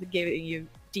is also giving you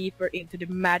deeper into the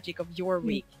magic of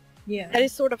Jorvik. That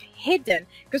is sort of hidden.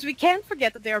 Because we can't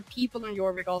forget that there are people in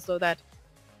Jorvik also that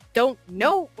don't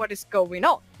know what is going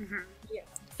on.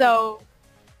 So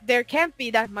there can't be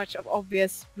that much of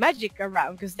obvious magic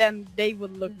around, because then they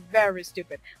would look very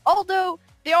stupid. Although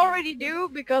they already do,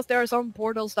 because there are some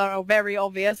portals that are very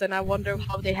obvious, and I wonder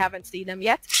how they haven't seen them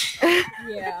yet.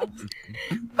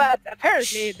 But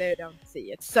apparently they don't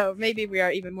see it, so maybe we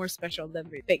are even more special than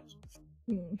we think.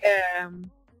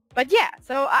 But yeah,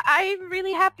 so I'm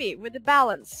really happy with the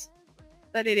balance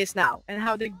that it is now, and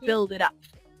how they build it up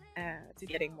to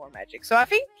getting more magic. So I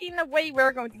think in a way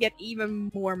we're going to get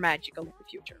even more magical in the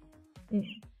future.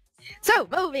 So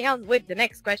moving on with the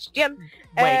next question.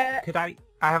 Wait, could I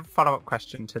have a follow-up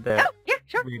question to the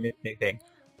realistic thing.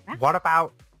 What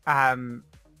about talking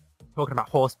about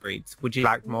horse breeds? Would you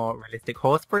like more realistic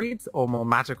horse breeds or more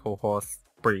magical horse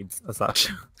breeds as such?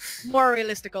 More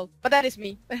realistical, but that is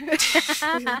me.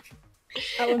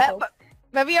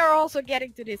 But we are also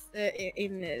getting to this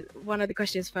in one of the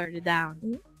questions further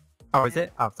down. Oh, is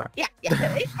it? Oh, sorry. Yeah,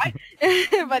 it's fine.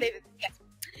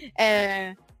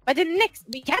 But the next,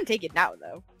 we can take it now,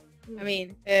 though. I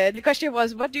mean, the question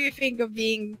was, what do you think of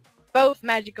being both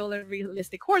magical and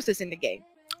realistic horses in the game?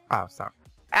 Oh, sorry.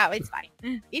 Oh, it's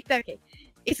fine. It's okay.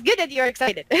 It's good that you're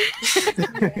excited. But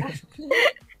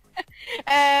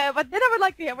then I would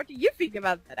like to hear, what do you think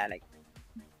about that, Alex?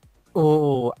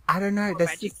 Oh, I don't know.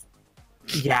 There's just...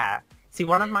 Yeah. See,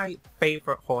 one of my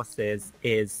favorite horses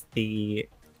is the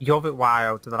Jorvik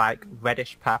Wild, the like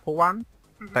reddish purple one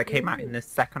that came out in the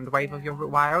second wave of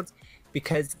Jorvik Wilds,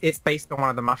 because it's based on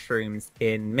one of the mushrooms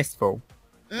in Mistfall.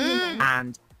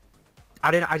 And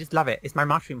I don't know, I just love it. It's my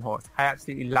mushroom horse. I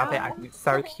absolutely love it. I think it's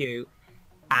so cute.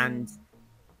 And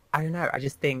I don't know, I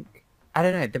just think, I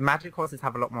don't know, the magic horses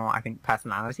have a lot more, I think,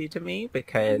 personality to me,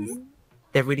 because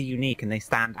they're really unique and they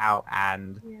stand out,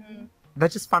 and they're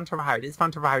just fun to ride. It's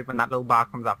fun to ride when that little bar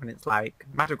comes up and it's like,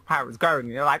 magical power is going,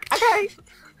 and you're like, okay!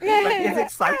 Like, it's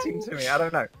exciting to me, I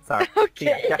don't know. So,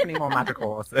 yeah, definitely more magical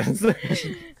horses.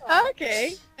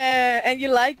 Okay. And you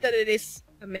like that it is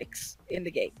a mix in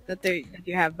the game, that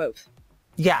you have both?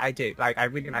 Yeah, I do. Like, I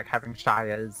really like having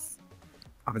Shires,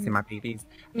 obviously my BBs,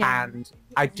 and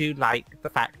I do like the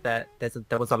fact that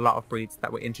there was a lot of breeds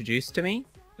that were introduced to me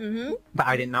that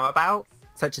I didn't know about,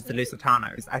 such as the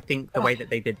Lusitanos. I think the way that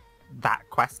they did that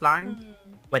quest line,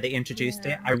 where they introduced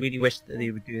it, I really wish that they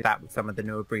would do that with some of the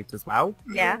newer breeds as well.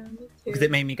 Because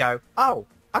it made me go, oh,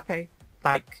 okay.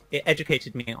 Like, it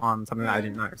educated me on something that I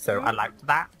didn't know, so I liked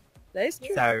that. That is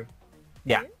true. So,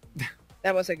 yeah.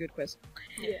 That was a good question.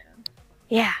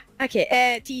 Yeah.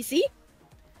 Okay, TC?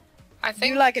 I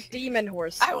think you like a demon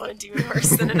horse. I want a demon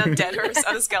horse and an undead horse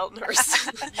and a skeleton horse.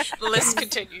 The list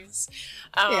continues.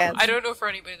 I don't know for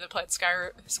anybody that played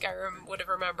Skyrim would have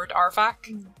remembered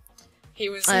Arvak. He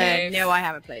was no, I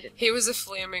haven't played it. He was a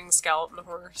flaming skeleton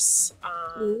horse,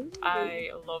 and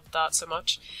I loved that so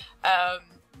much.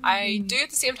 I do at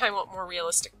the same time want more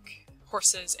realistic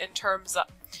horses in terms that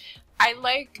I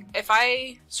like. If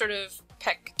I sort of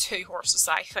pick 2 horses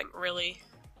that I think really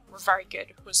were very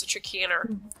good, was the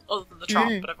Trakeaner, other than the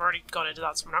Trot, but I've already gone into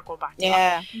that, so we're not going back to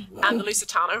that. And the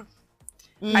Lusitano.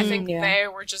 I think they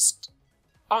were just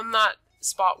on that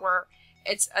spot where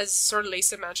it's, as sort of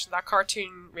Lisa mentioned, that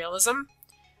cartoon realism,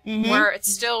 where it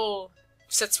still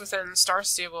sits within Star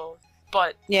Stable,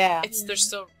 but there's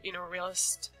still, you know,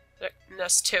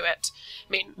 realisticness to it. I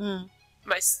mean,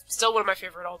 still one of my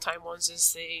favorite all-time ones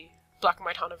is the Black and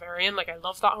White Hanoverian. Like, I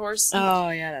love that horse. Oh,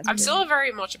 yeah, that's I'm still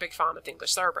very much a big fan of the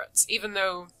English Thoroughbreds, even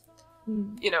though,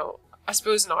 you know, I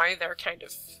suppose now they're kind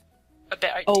of a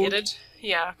bit outdated,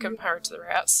 compared to the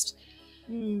rest.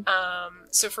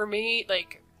 So for me,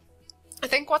 like, I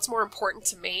think what's more important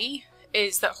to me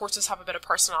is that horses have a bit of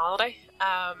personality.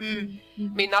 I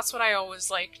mean, that's what I always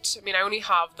liked. I mean, I only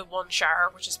have the one Shire,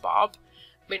 which is Bob.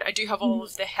 I mean, I do have all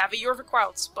of the heavy Jorvik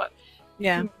wilds, but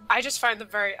I just find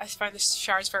I find the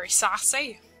Shires very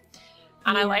sassy.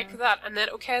 And I like that. And then,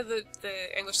 okay, the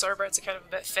English Thoroughbreds are kind of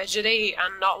a bit fidgety,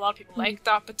 and not a lot of people like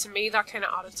that, but to me, that kind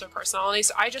of added to their personality.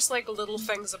 So I just like little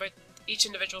things about each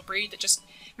individual breed that just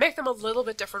make them a little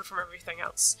bit different from everything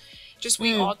else. Just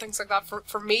wee odd things like that.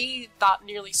 For me, that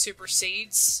nearly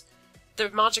supersedes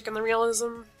the magic and the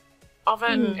realism of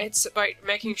it. It's about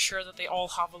making sure that they all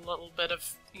have a little bit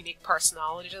of unique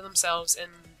personality to themselves in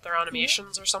their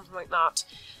animations or something like that.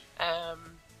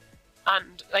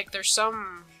 And, like, there's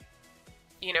some,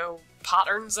 you know,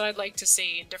 patterns that I'd like to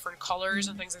see in different colours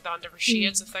and things like that, and different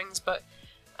shades of things, but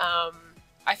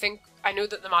I know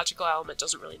that the magical element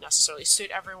doesn't really necessarily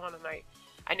suit everyone, and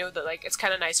I know that, like, it's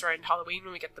kind of nice around Halloween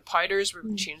when we get the powders, where we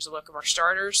can change the look of our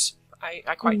starters.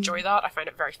 I quite enjoy that. I find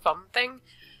it a very fun thing.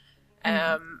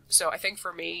 So I think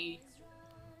for me,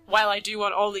 while I do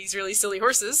want all these really silly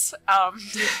horses,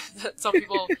 that some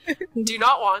people do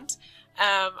not want,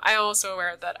 I'm also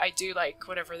aware that I do like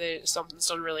whenever something's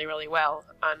done really, really well,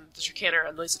 and the Trakeaner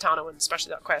and the Lusitano, and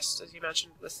especially that quest, as you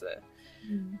mentioned, with the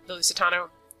Lusitano,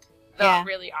 that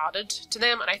really added to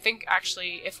them. And I think,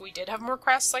 actually, if we did have more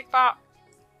quests like that,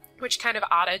 which kind of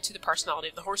added to the personality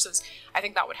of the horses, I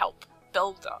think that would help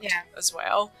build that as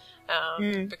well.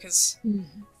 Because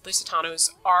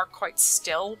Lusitanos are quite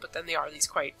still, but then they are these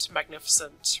quite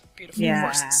magnificent, beautiful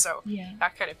horses. So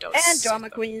that kind of does. And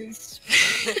drama queens.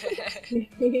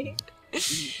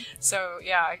 So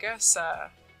yeah, I guess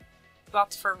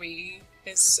that for me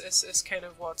is kind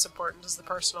of what's important, is the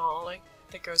personality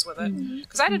that goes with it.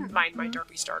 Because I didn't mind my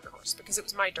derpy starter horse, because it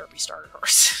was my derpy starter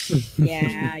horse. we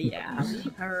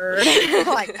heard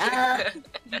like that.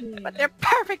 But they're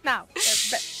perfect now.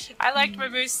 I liked my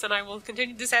moose, and I will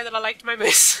continue to say that I liked my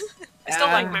moose. I still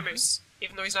like my moose,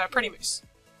 even though he's not a pretty moose.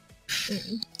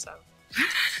 So,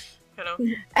 you know.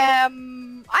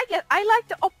 I like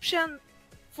the option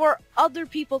for other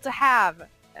people to have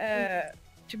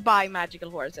to buy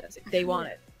magical horses if they want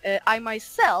it. I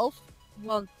myself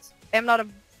am not a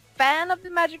fan of the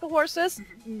magical horses.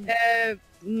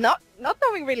 Not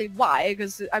knowing really why,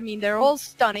 because I mean they're all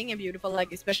stunning and beautiful.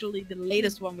 Like, especially the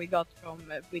latest one we got from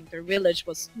Winter Village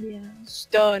was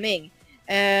stunning.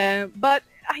 But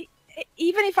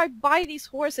even if I buy these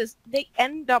horses, they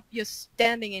end up just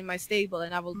standing in my stable,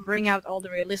 and I will bring out all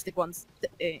the realistic ones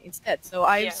instead. So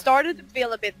I started to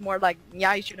feel a bit more like,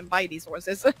 I shouldn't buy these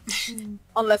horses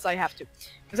unless I have to,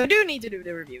 because I do need to do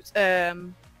the reviews.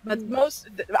 But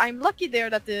I'm lucky there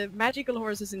that the magical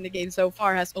horses in the game so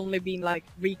far has only been like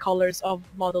recolors of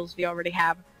models we already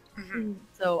have.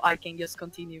 So I can just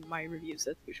continue my reviews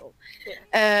as usual.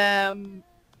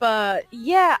 But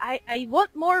yeah, I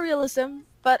want more realism,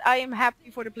 but I am happy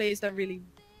for the players that really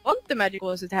want the magical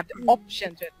horses to have the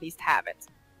option to at least have it.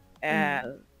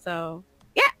 So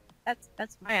yeah,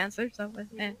 that's my answer. So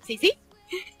Cici?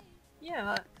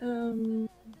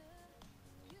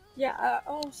 Yeah, I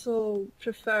also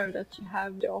prefer that you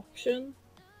have the option.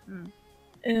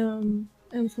 And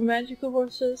for magical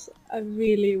horses, I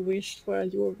really wished for a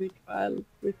Jorvik file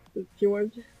with the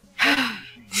fjord.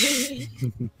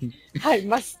 I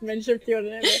must mention fjord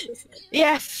in every episode.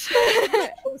 Yes!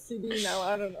 OCD now,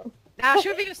 I don't know. Now,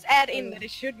 should we just add in that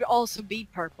it should also be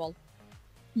purple?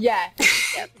 Yeah.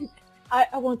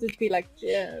 I want it to be like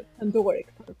Pandoric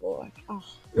purple, like,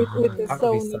 with the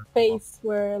Sony face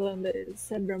swirl and the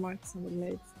zebra marks on the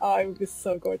blades. It would be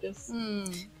so gorgeous.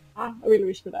 I really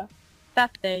wish for that.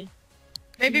 That day.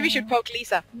 Maybe we should poke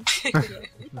Lisa.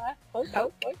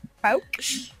 Poke.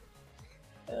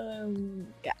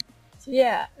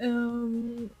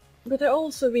 But I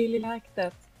also really like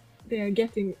that they are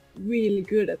getting really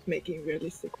good at making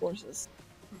realistic horses.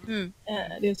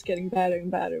 They're just getting better and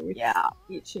better with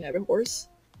each and every horse.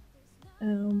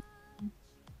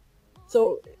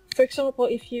 So, for example,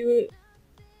 if you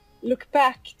look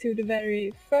back to the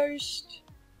very first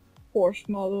horse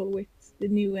model with the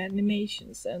new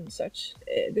animations and such,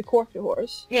 the quarter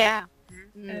horse. Yeah.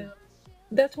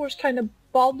 That horse kind of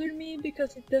bothered me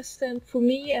because it doesn't, for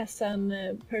me as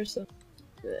a person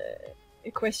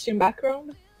equestrian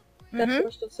background, that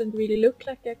horse doesn't really look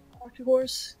like a quarter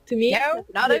horse to me. No,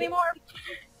 not anymore.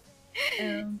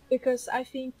 Because I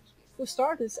think, for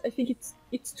starters, I think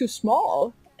it's too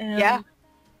small.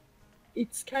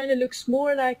 It kind of looks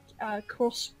more like a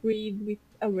crossbreed with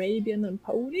Arabian and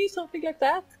pony, something like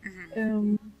that.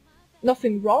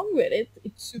 Nothing wrong with it.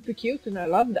 It's super cute and I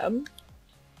love them.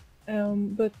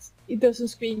 But it doesn't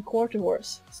scream quarter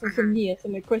horse. So for me as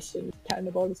an equestrian, it kind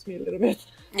of bothers me a little bit.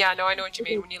 Yeah, no, I know what you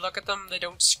mean. When you look at them, they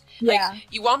don't... Like,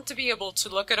 you want to be able to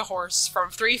look at a horse from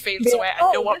 3 fields away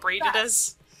and know what breed it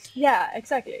is. Yeah,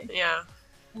 exactly. Yeah.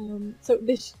 So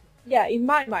this... Yeah, in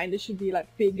my mind, they should be like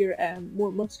bigger and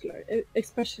more muscular.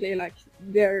 Especially like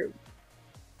they're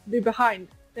behind.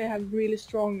 They have really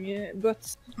strong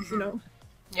butts, you know.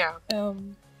 Yeah.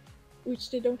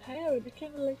 Which they don't have. They're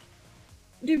kind of like...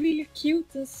 They're really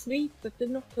cute and sweet, but they're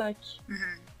not like...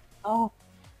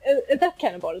 that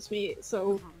kind of bothers me.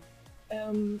 So,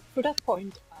 for that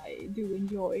point, I do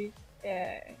enjoy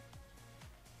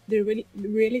the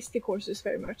realistic horses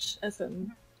very much as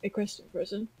an equestrian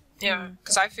person. Yeah,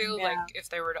 because I feel like if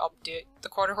they were to update the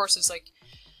quarter horses, like...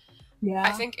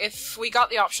 I think if we got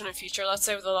the option in future, let's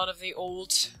say with a lot of the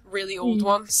old, really old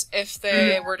ones, if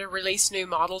they were to release new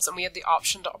models and we had the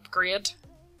option to upgrade...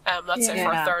 let's say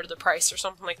for a third of the price or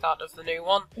something like that of the new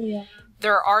one.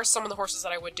 There are some of the horses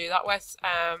that I would do that with.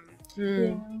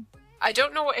 I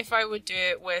don't know if I would do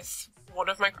it with one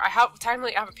of my... I have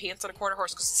a paint on a quarter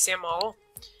horse because it's the same model.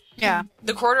 Yeah.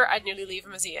 The quarter, I'd nearly leave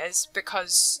him as he is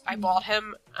because I bought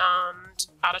him and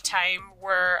at a time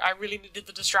where I really needed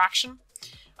the distraction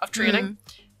of training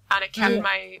and it kept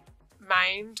my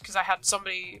mind because I had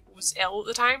somebody who was ill at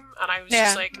the time and I was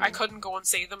just like I couldn't go and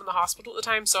see them in the hospital at the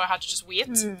time, so I had to just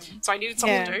wait. So I needed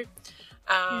something to do.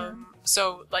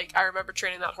 So like I remember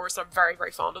training that horse and I'm very,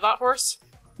 very fond of that horse.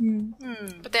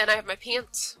 But then I have my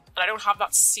paint and I don't have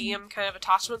that same kind of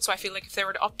attachment, so I feel like if they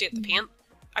were to update the paint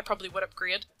I probably would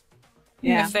upgrade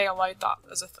if they allowed that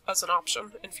as an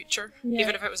option in future,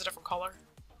 even if it was a different colour.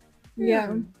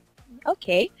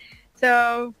 Okay,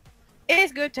 so it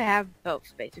is good to have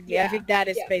both, basically. I think that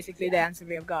is basically the answer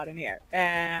we have gotten here.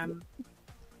 And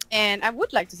I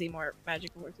would like to see more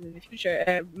magical horses in the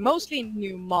future, mostly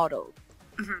new models.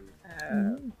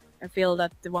 I feel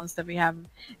that the ones that we have,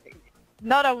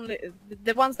 not only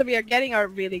the ones that we are getting are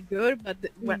really good, but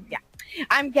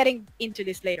I'm getting into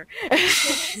this later.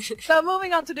 So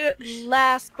moving on to the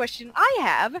last question I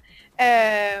have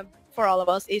for all of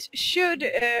us is, should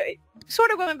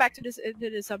sort of going back to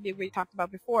the subject we talked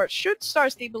about before, should Star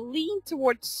Stable lean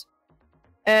towards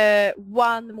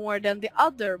one more than the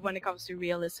other when it comes to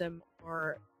realism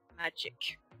or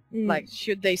magic? Like,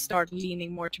 should they start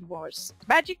leaning more towards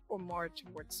magic or more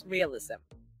towards realism?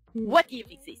 What do you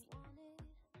think, Cece?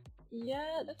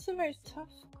 Yeah, that's a very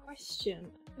tough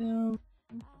question.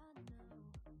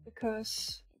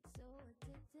 Because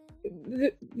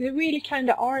they really kind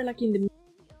of are like in the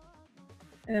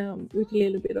with a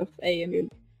little bit of A and a little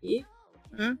bit B.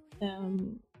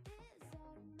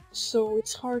 So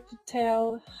it's hard to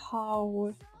tell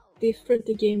how different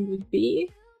the game would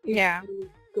be if you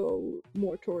go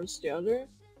more towards the other.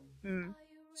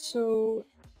 So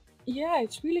yeah,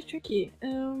 it's really tricky.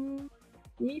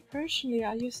 Me personally,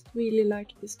 I just really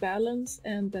like this balance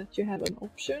and that you have an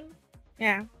option.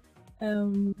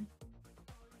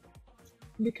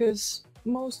 Because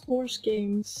most horse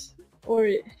games, or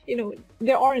you know,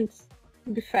 there aren't,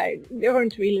 to be fair, there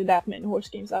aren't really that many horse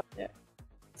games out there,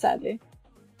 sadly.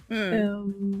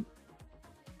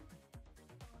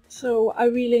 So I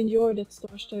really enjoy that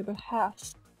Star Stable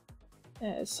has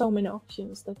so many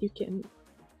options that you can,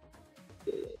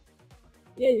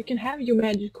 you can have your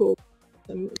magical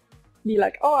and be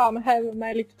like, oh, I'm having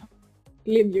my little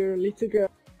live your little girl.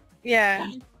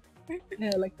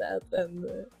 Like that, and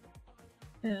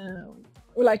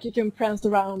or like you can prance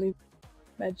around in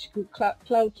magical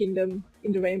cloud kingdom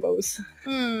in the rainbows.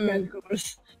 Magical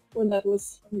horse, when that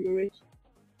was Jorvik.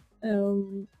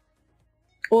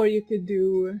 Or you could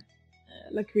do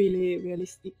like really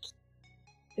realistic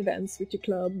events with your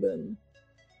club and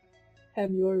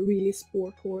have your really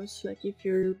sport horse. Like if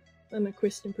you're an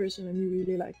equestrian person and you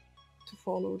really like to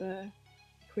follow the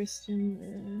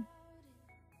equestrian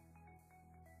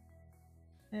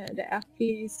the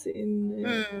athletes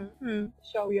in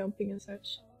show jumping and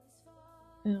such.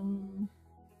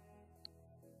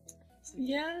 So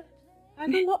yeah, I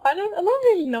don't know. I don't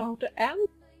really know how to answer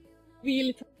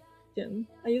really to question.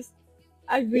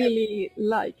 I really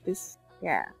like this.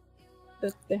 Yeah.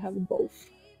 That they have both.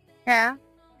 Yeah.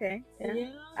 Okay.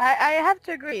 Yeah. I have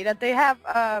to agree that they have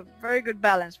a very good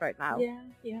balance right now.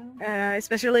 Yeah.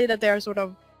 Especially that they're sort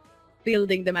of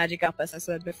building the magic up, as I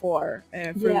said before,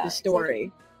 through the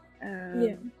story.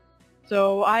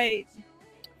 So I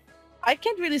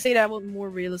can't really say that I want more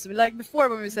realism. Like before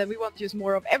when we said we want to use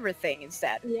more of everything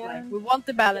instead. Yeah. Like we want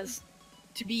the balance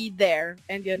to be there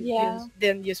and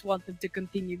then just want them to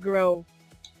continue grow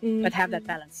but have that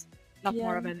balance. Not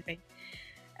more of anything.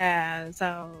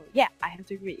 So yeah, I have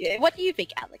to agree. What do you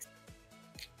think, Alex?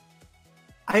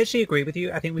 I actually agree with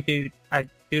you. I think I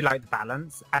do like the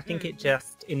balance. I think it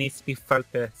needs to be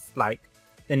focused, like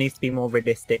there needs to be more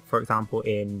realistic, for example,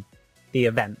 in the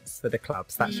events for the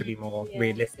clubs. That should be more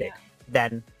realistic.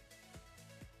 Then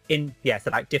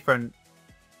so like different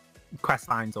quest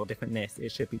lines or different this,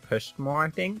 it should be pushed more, I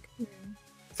think.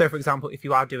 So for example, if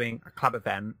you are doing a club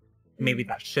event, maybe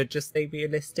that should just stay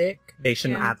realistic. They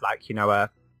shouldn't add like, you know, a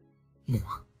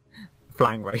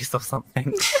flying race or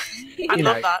something. I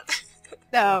love that.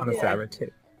 Honestly, I would too.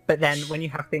 But then when you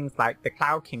have things like the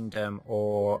Cloud Kingdom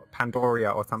or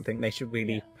Pandoria or something, they should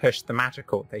really push the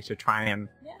magical. They should try and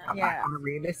have that kind of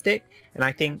realistic. And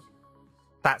I think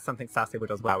that's something Sasebo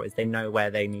does well, is they know where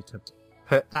they need to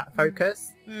put that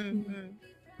focus.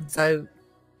 So,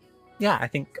 yeah, I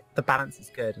think the balance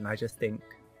is good. And I just think,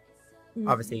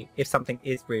 obviously, if something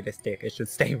is realistic, it should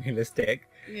stay realistic.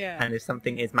 And if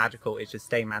something is magical, it should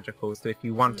stay magical. So if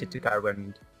you wanted to go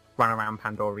and run around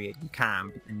Pandoria, you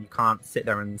can, and you can't sit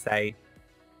there and say,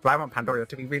 well, I want Pandoria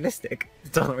to be realistic.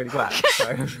 It doesn't really work.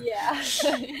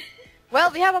 So. Well,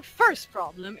 we have a first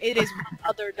problem. It is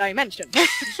other dimension.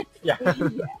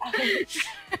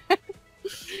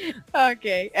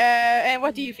 Okay. And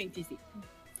what do you think, TC?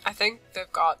 I think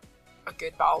they've got a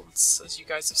good balance, as you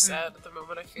guys have said. At the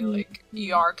moment, I feel like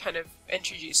you are kind of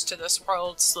introduced to this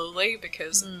world slowly,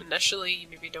 because initially you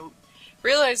maybe don't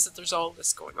realize that there's all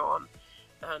this going on.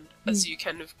 And as you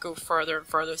kind of go further and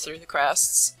further through the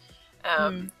quests,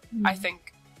 I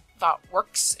think that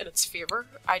works in its favour.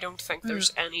 I don't think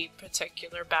there's any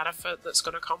particular benefit that's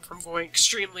going to come from going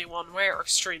extremely one way or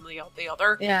extremely the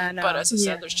other. But as I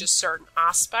said, there's just certain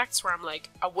aspects where I'm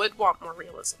like, I would want more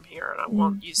realism here, and I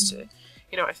want used to,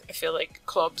 you know, I feel like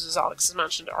clubs, as Alex has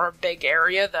mentioned, are a big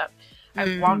area that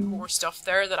I want more stuff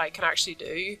there that I can actually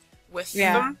do with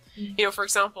them. You know, for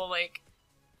example, like,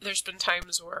 there's been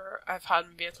times where I've had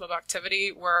maybe a club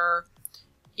activity where,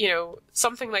 you know,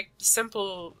 something like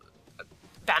simple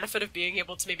benefit of being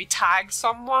able to maybe tag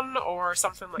someone or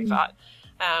something like that,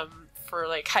 for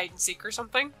like hide and seek or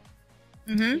something.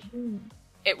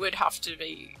 It would have to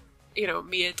be, you know,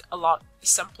 made a lot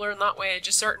simpler in that way.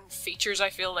 Just certain features I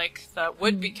feel like that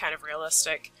would be kind of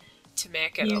realistic to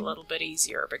make it a little bit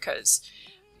easier, because,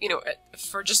 you know,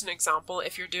 for just an example,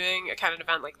 if you're doing a kind of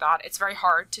event like that, it's very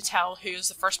hard to tell who's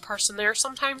the first person there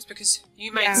sometimes, because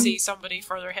you might see somebody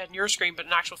further ahead in your screen, but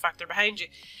in actual fact they're behind you.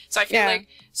 So I feel like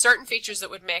certain features that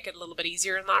would make it a little bit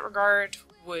easier in that regard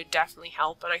would definitely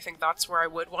help, and I think that's where I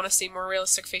would want to see more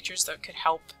realistic features that could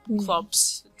help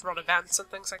clubs run events and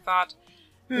things like that,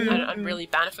 and really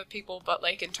benefit people. But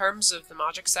like in terms of the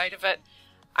magic side of it,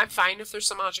 I'm fine if there's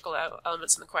some magical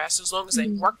elements in the quest, as long as they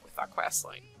work with that quest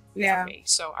line. For me.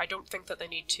 So I don't think that they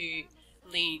need to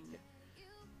lean,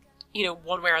 you know,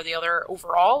 one way or the other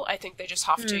overall. I think they just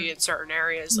have to, in certain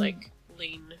areas, like,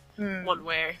 lean one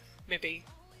way. Maybe,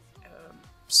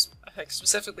 I think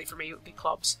specifically for me it would be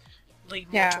clubs. Lean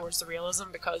more towards the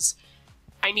realism, because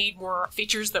I need more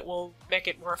features that will make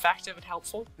it more effective and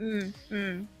helpful. You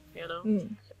know?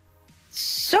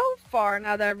 So far,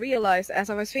 now that I realized, as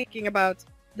I was thinking about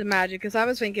the magic, because I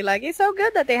was thinking like, it's so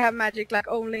good that they have magic like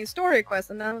only in story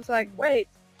quests, and I was like, wait,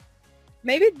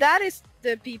 maybe that is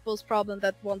the people's problem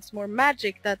that wants more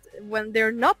magic, that when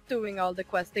they're not doing all the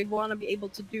quests, they want to be able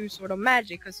to do sort of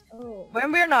magic, because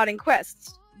when we're not in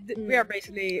quests, we are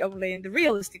basically only in the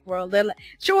realistic world. And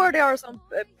sure, there are some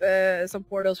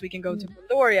portals we can go to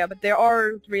Pandoria, but there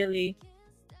aren't really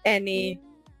any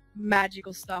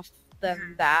magical stuff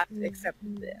than that, except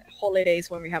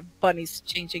holidays when we have bunnies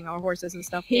changing our horses and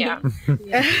stuff.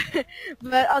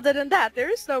 But other than that, there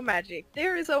is no magic.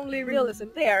 There is only realism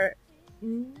there.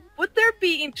 Would there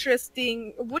be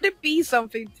interesting, would it be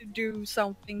something to do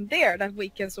something there that we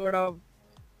can sort of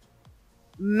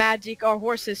magic our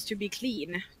horses to be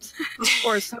clean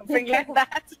or something like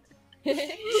that?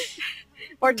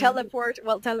 Or teleport.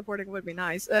 Well, teleporting would be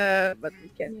nice, but we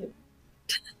can't do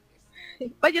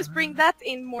it. But just bring that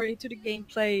in more into the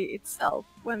gameplay itself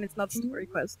when it's not story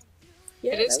quest.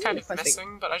 Yeah, it is kind of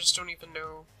missing, but I just don't even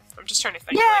know. I'm just trying to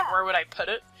think, like, where would I put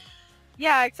it?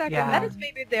 Yeah, exactly. Yeah. That is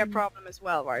maybe their problem as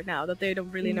well right now, that they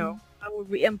don't really know how would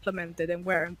we implement it and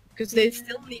where, because there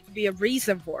still need to be a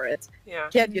reason for it. Yeah.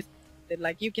 You can't just,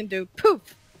 like, you can do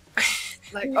poof.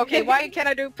 Like, okay, why can't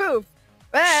I do poof?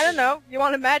 Well, I don't know. You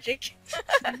want a magic?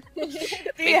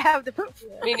 Do you have the poof?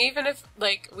 I mean, even if,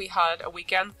 like, we had a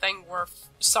weekend thing where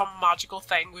some magical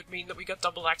thing would mean that we got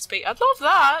double XP, I'd love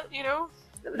that, you know?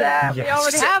 Yes. We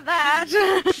already have that.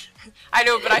 I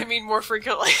know, but I mean more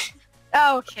frequently.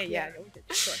 Oh, okay, yeah.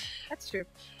 Sure. That's true.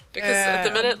 Because at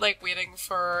the minute, like, waiting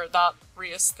for that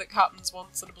race that happens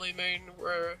once in a blue moon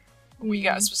where we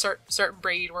get a certain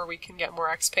breed where we can get more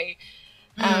XP.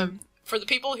 For the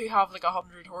people who have, like,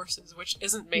 100 horses, which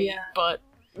isn't me, but,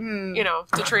 you know,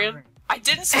 to train. I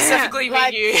didn't specifically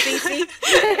mean you. CC.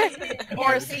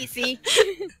 Or CC.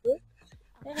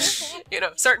 You know,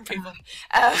 certain people.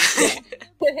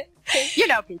 You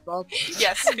know people.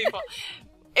 Yes, people.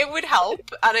 It would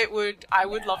help, and I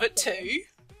would love it too.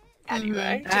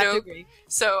 Anyway, you know,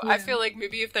 so I feel like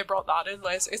maybe if they brought that in,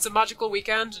 like, it's a magical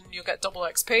weekend and you'll get double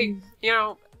XP, you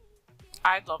know,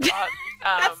 I'd love that.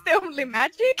 That's the only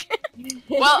magic?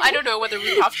 Well, I don't know whether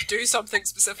we have to do something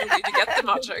specifically to get the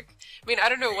magic. I mean, I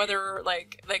don't know whether,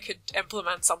 like, they could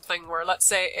implement something where, let's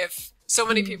say, if so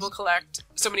many people collect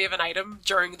so many of an item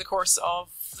during the course of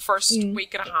the first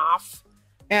week and a half,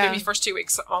 maybe first 2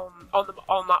 weeks on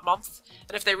that month,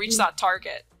 and if they reach that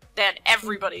target, then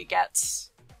everybody gets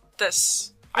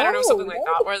this, I don't know, something like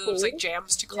that, where there's, like,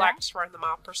 gems to collect around the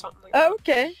map or something like that.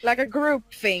 Okay, like a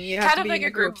group thing. You have kind of like a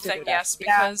group thing, yes,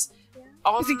 because...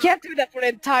 Because you can't do that for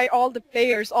all the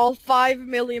players, all 5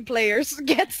 million players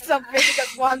get something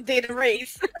because one did a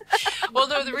race. Well,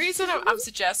 no, the reason I'm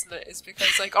suggesting it is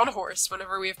because, like, on Horse,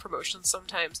 whenever we have promotions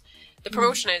sometimes, the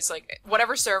promotion is, like,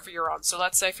 whatever server you're on. So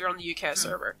let's say if you're on the UK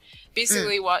server,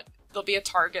 basically there'll be a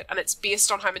target, and it's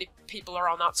based on how many people are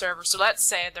on that server. So let's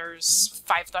say there's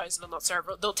 5,000 on that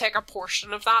server. They'll take a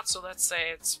portion of that, so let's say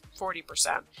it's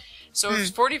 40%. So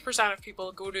if 40% of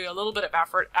people go to a little bit of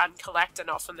effort and collect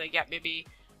enough, and they get maybe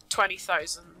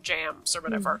 20,000 gems or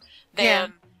whatever,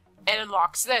 then it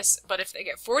unlocks this. But if they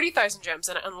get 40,000 gems,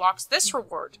 then it unlocks this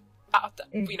reward, at the,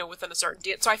 you know, within a certain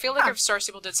date. So I feel like if Star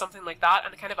Stable did something like that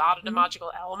and kind of added a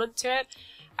magical element to it,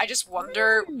 I just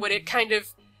wonder, would it kind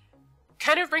of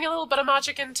bring a little bit of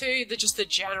magic into just the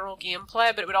general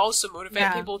gameplay, but it would also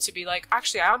motivate people to be like,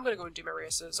 actually, I'm going to go and do my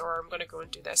races, or I'm going to go and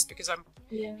do this because I'm,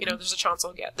 you know, there's a chance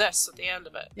I'll get this at the end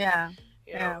of it. Yeah.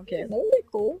 You know? Okay. That would be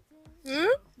cool.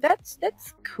 That's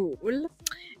cool.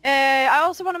 I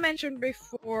also want to mention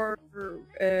before,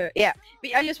 I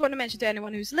just want to mention to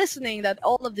anyone who's listening that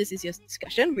all of this is just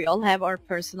discussion. We all have our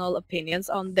personal opinions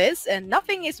on this, and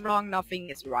nothing is wrong, nothing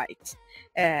is right.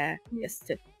 Just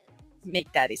to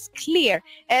make that is clear.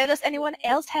 Does anyone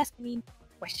else have any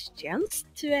questions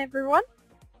to everyone?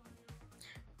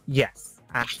 Yes,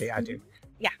 actually I do.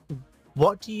 Yeah.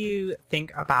 What do you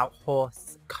think about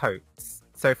horse coats?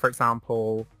 So, for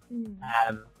example,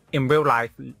 in real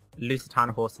life,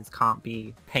 Lusitana horses can't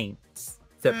be paints.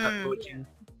 So,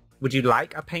 would you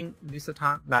like a paint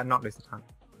Lusitana? No, not Lusitana.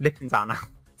 Lipizzaner.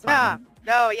 The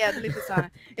Lipizzaner.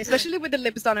 Especially with the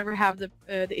Lipizzaner, we have the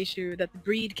issue that the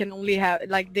breed can only have,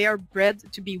 like, they are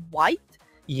bred to be white.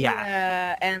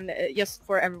 Yeah. And just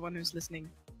for everyone who's listening,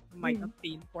 who might not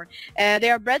be informed, they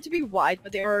are bred to be white,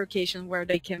 but there are occasions where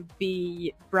they can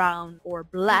be brown or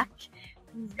black.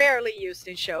 Rarely used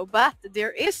in show, but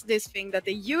there is this thing that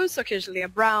they use occasionally, a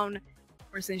brown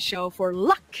horse in show for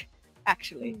luck,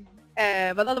 actually.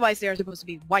 But otherwise they are supposed to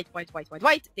be white.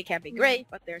 They can't be grey,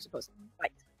 but they're supposed to be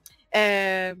white.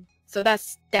 So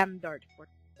that's standard for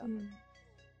them.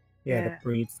 The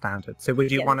breed standard. So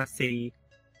would you want to see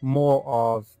more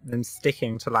of them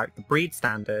sticking to, like, the breed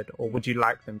standard, or would you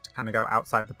like them to kind of go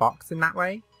outside the box in that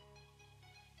way?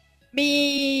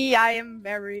 Me, I am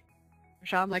very...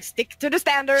 I'm like, stick to the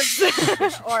standards,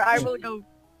 or I will go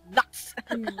nuts.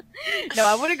 No,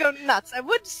 I wouldn't go nuts. I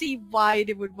would see why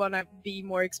they would want to be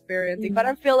more experimenting, but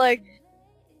I feel like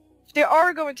if they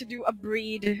are going to do a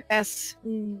breed as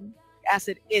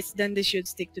it is, then they should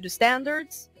stick to the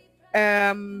standards.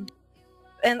 And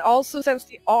also, since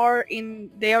they are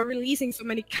releasing so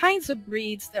many kinds of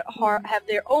breeds that have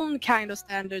their own kind of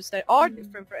standards that are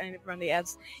different for everybody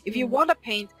else. If you want a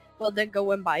paint, well, then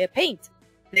go and buy a paint.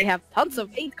 They have tons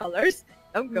of paint colors.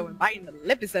 Don't go and buy the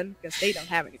Lipizzaner because they don't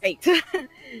have any paint.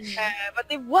 But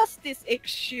there was this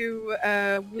issue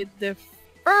with the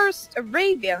first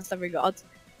Arabians that we got,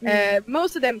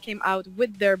 Most of them came out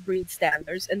with their breed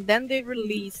standards, and then they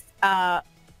released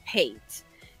paint,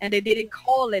 and they didn't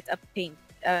call it a paint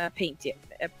yet.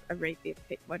 A Arabian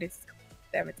paint. What is it called?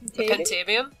 Damn it.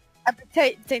 Cantabian?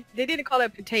 They didn't call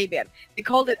it Patavian. They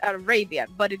called it Arabian,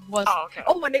 but it was. Oh, okay.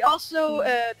 Oh, and they also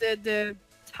the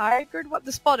tiger,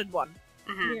 the spotted one.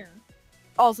 Mm-hmm. Yeah.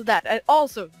 Also that,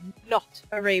 also not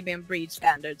Arabian breed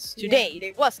standards today.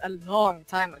 It was a long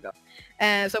time ago.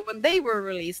 So when they were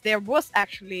released, there was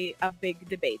actually a big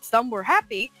debate. Some were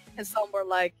happy, and some were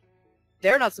like,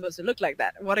 they're not supposed to look like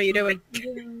that. What are you doing?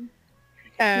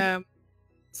 Yeah.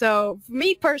 So for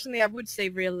me personally, I would say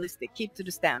realistic. Keep to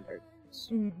the standard.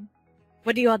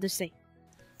 What do you others say?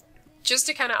 Just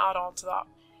to kind of add on to that,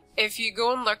 if you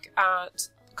go and look at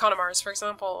Connemars, for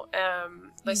example,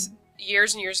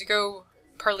 years and years ago,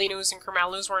 Perlinos and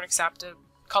Carmelos weren't accepted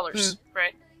colors,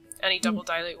 right? Any double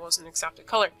dilate wasn't accepted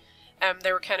color.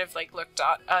 They were kind of like looked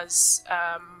at as,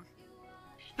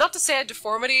 not to say a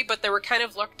deformity, but they were kind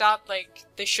of looked at like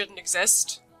they shouldn't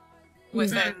exist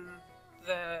within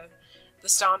the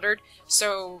standard.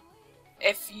 So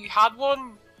if you had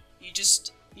one, you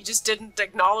just didn't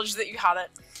acknowledge that you had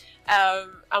it.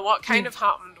 And what kind of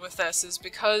happened with this is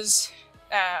because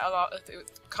a lot of the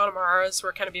Connemars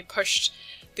were kind of being pushed,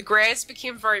 the greys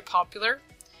became very popular,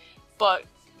 but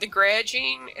the grey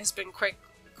gene has been quite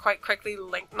quickly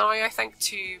linked now, I think,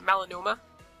 to melanoma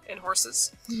in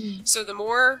horses. So the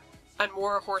more and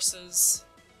more horses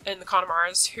in the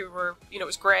Connemars who were, it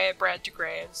was grey, bred to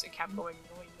grey, and so it kept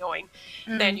going,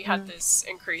 then you had this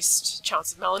increased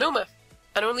chance of melanoma.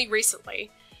 And only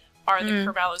recently are the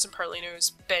Carmelos and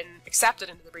Perlinos been accepted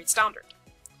into the breed standard.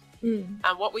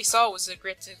 And what we saw was a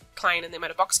great decline in the amount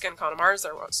of buckskin Connemars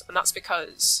there was, and that's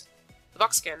because the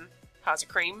buckskin has a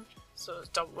cream, so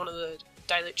it's one of the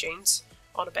dilate genes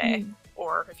on a bay,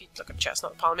 or if you look at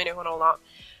chestnut, palomino and all that.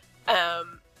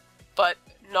 But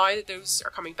now that those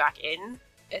are coming back in,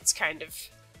 it's kind of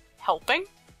helping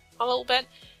a little bit,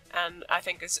 and I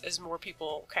think as more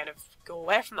people kind of go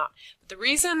away from that. But the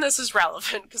reason this is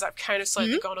relevant, because I've kind of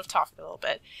slightly gone off topic a little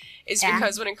bit, is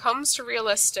because when it comes to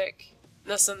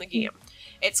realisticness in the game,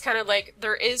 it's kind of like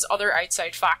there is other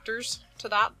outside factors to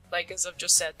that, like as I've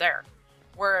just said there,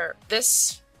 where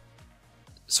this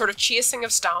sort of chasing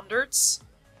of standards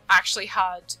actually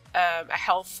had a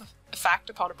health effect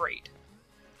upon a breed.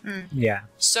 Yeah.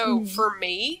 So for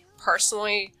me,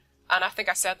 personally, and I think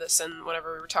I said this in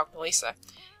whenever we were talking to Lisa,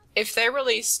 if they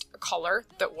released a colour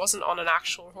that wasn't on an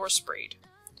actual horse breed,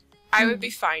 I would be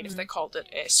fine if they called it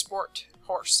a sport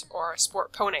horse or a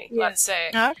sport pony. Yeah. Let's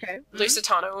say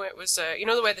Lusitano, it was,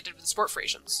 the way they did with the sport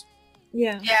Frisians.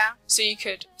 Yeah. So you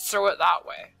could throw it that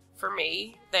way. For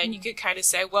me, then you could kind of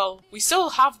say, well, we still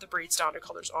have the breed standard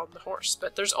colours on the horse,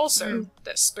 but there's also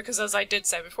this, because as I did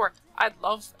say before, I'd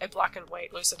love a black and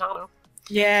white Lusitano.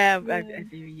 Yeah,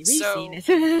 we've seen it.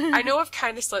 I know I've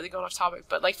kind of slightly gone off topic,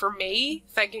 but like for me,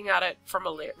 thinking at it from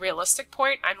a realistic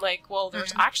point, I'm like, well,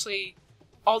 there's actually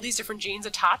all these different genes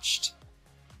attached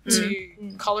to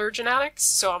colour genetics,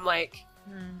 so I'm like,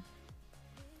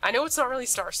 I know it's not really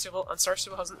Star Stable, and Star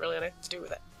Stable hasn't really anything to do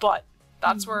with it, but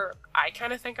that's where I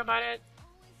kind of think about it.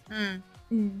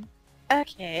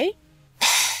 Okay.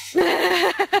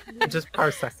 Just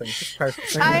processing.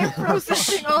 I'm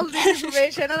processing all this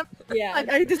information,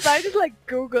 and I decided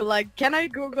Google, can I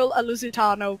Google a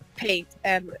Lusitano paint,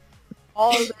 and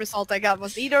all the result I got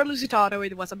was either a Lusitano or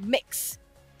it was a mix.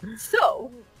 So,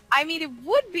 I mean, it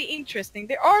would be interesting.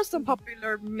 There are some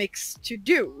popular mix to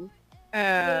do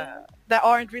that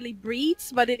aren't really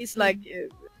breeds, but it is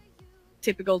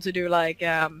typical to do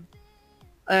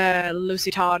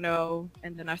Lusitano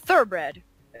and then a thoroughbred.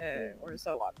 Or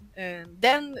so on. And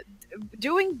then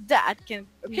doing that can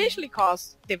occasionally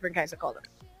cause different kinds of colors.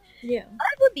 Yeah.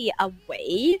 That would be a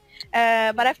way,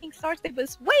 but I think Star Stable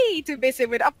is way too busy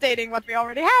with updating what we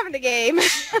already have in the game.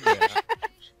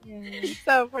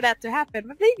 So for that to happen,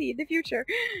 but maybe in the future.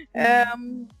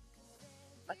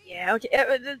 But yeah, okay.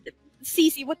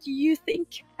 Cece, what do you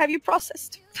think? Have you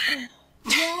processed?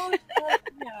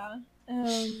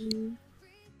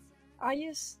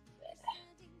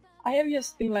 I have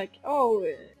just been I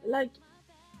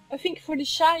think for the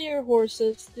Shire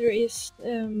horses there is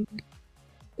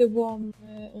the one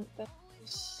that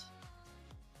is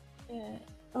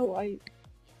I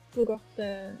forgot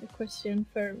the question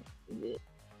for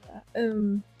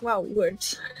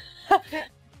words.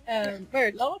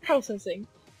 Not processing.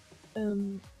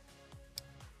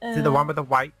 Is it the one with the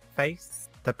white face?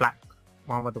 The black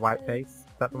one with the white face? Is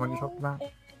that the one you're talking about?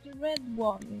 The red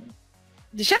one.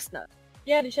 The chestnut?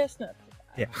 Yeah, the chestnut.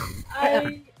 Yeah.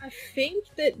 I think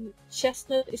that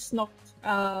chestnut is not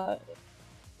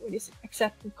what is it,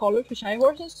 accepted color for shy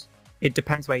horses? It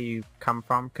depends where you come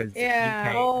from, because UK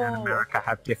and America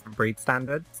have different breed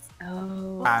standards.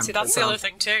 See, that's the other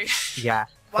thing too. Yeah.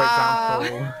 For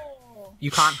example, you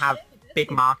can't have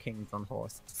big markings on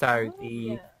horse. So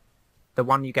the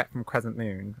one you get from Crescent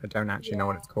Moon, I don't actually know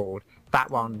what it's called,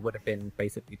 that one would have been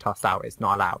basically tossed out. It's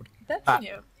not allowed. But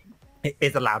it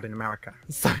is allowed in America.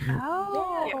 So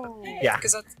yeah.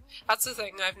 Because that's the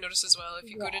thing I've noticed as well. If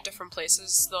you go to different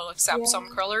places, they'll accept some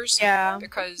colors. Yeah.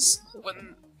 Because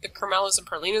when the Carmelas and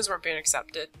Perlinas weren't being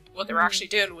accepted, what they were actually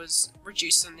doing was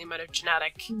reducing the amount of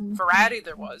genetic variety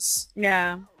there was.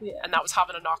 Yeah. And that was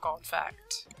having a knock-on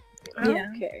effect. You know?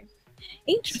 Yeah. Okay.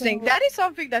 Interesting. So, that is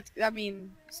something that, I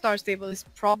mean, Star Stable is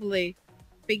probably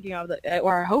thinking of,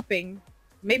 or hoping.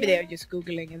 Maybe they are just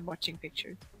Googling and watching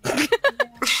pictures.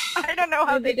 I don't know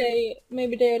how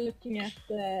maybe they're looking at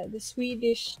the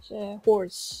Swedish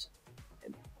horse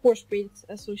breeds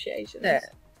association.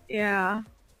 Yeah.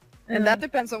 And that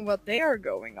depends on what they are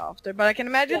going after. But I can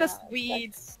imagine the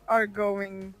Swedes are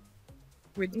going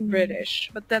with British.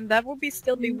 But then that would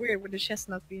still be weird with the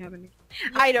chestnut we have in it.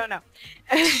 I don't know.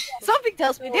 Something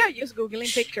tells me they are just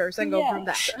Googling pictures and go from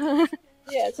that.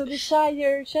 Yeah, so the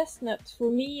Shire chestnut, for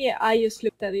me, I just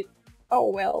looked at it, oh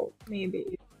well,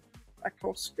 maybe a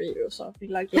crossbreed or something.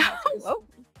 Like it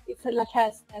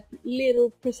has that little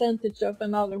percentage of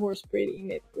another horse breed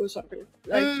in it or something.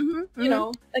 Like, you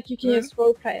know, like you can just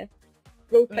role play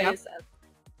it as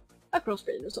a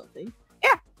crossbreed or something.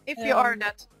 Yeah, if you are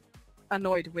that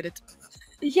annoyed with it.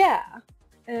 Yeah.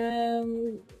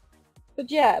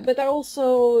 But I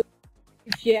also,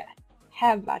 if you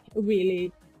have like a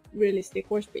really realistic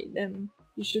horse breed, then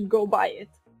you should go buy it.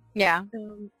 Yeah.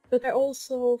 But I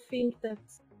also think that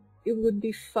it would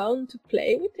be fun to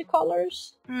play with the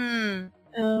colors.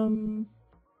 So,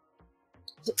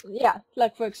 yeah,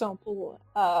 like for example,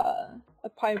 a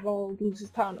Piebald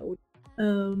Lusitano.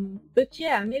 But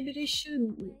yeah, maybe they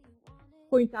should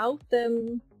point out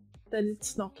them that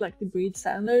it's not like the breed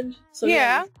standard. So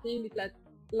name it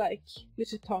like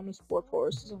Lusitano Sport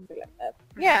Horse or something like that.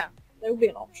 Yeah, that would be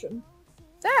an option.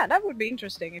 Yeah, that would be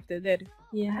interesting if they did.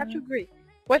 Yeah, I have to agree.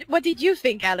 What did you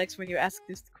think, Alex, when you asked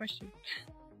this question?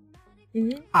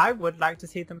 I would like to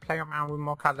see them play around with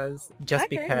more colours, just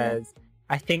because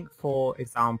I think, for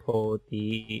example,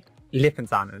 the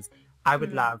Lippenzaners, I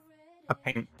would love a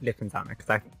pink Lippenzaner because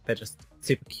I think they're just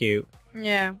super cute.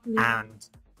 Yeah. And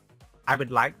I would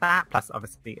like that. Plus,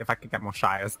 obviously, if I could get more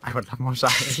Shires, I would love more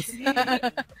Shires.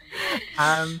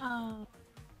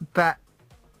 But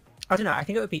I don't know, I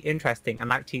think it would be interesting, and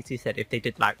like TC said, if they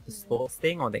did like the sports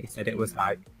thing, or they said it was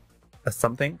like a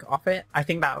something of it, I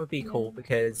think that would be cool,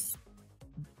 because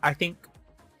I think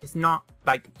it's not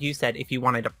like you said, if you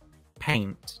wanted a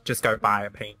paint, just go buy a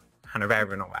paint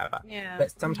Hanoverian or whatever. Yeah.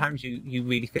 But sometimes you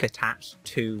really feel attached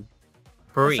to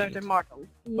breed. A certain model.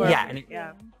 Yeah, and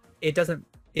it doesn't,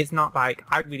 it's not like,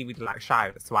 I really, really like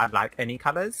Shires, so I'd like any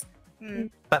colours.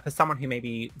 But for someone who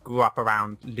maybe grew up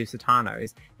around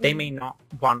Lusitanos, they may not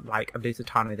want like a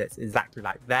Lusitano that's exactly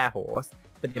like their horse,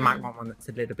 but they might want one that's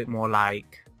a little bit more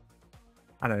like,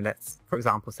 I don't know, let's, for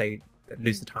example, say that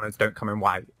Lusitanos don't come in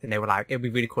white, and they were like, it'd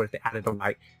be really cool if they added on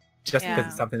like, just because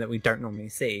it's something that we don't normally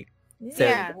see. So,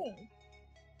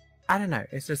 I don't know,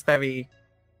 it's just very...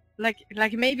 Like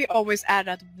maybe always add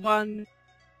that one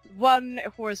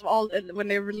horse, when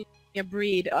they release a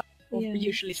breed of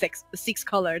usually six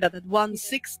color, that one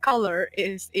sixth color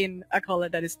is in a color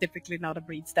that is typically not a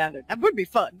breed standard. That would be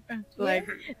fun. Like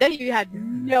then you had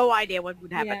no idea what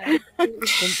would happen.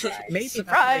 Maybe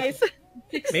surprise.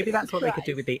 Maybe that's what they could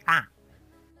do with the app.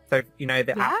 So you know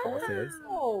the app horses.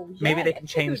 Maybe they can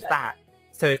change that.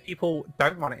 So if people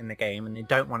don't want it in the game and they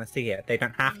don't want to see it, they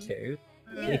don't have to.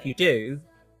 If you do,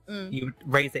 you would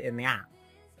raise it in the app.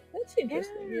 That's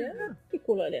interesting. Yeah, pretty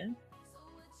cool idea.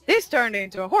 This turned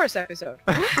into a horse episode.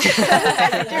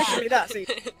 It usually does,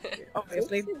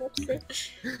 obviously.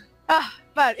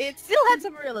 But it still had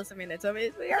some realism in it, so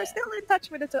we are still in touch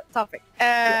with the topic.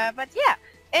 But yeah,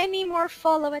 any more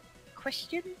follow-up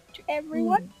questions to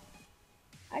everyone?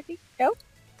 I think so.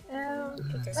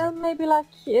 Maybe like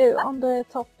on the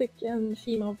topic and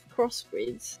theme of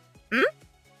crossbreeds.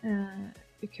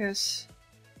 Because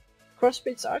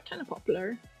crossbreeds are kind of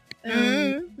popular.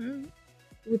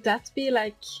 Would that be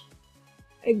like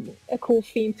a cool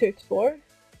theme to explore?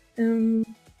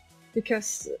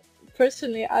 Because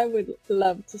personally I would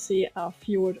love to see a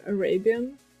Fjord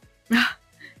Arabian.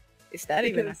 Is that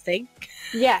even a thing?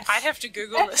 Yes. I'd have to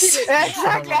Google this.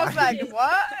 Exactly, I was like,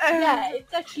 what? Yeah,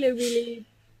 it's actually a really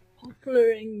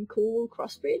popular and cool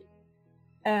crossbreed.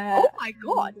 Oh my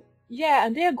god! Yeah,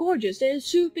 and they're gorgeous. They're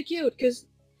super cute because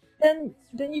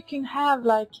then you can have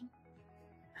like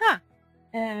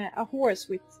a horse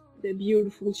with the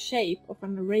beautiful shape of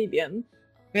an Arabian,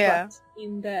 but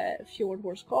in the fjord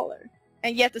horse color.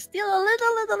 And yet it's still a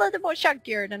little more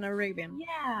chunkier than Arabian.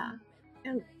 Yeah,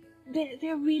 and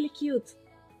they're really cute.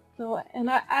 So, and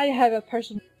I have a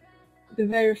person. The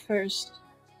very first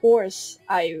horse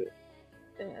I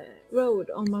rode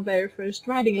on my very first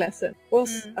riding lesson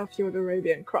was a fjord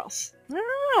Arabian cross.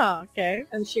 Ah, okay.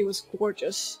 And she was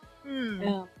gorgeous.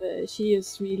 And she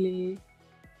is really,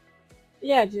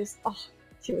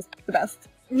 she was the best.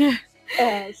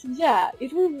 So yeah,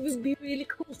 it would be really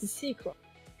cool to see cross.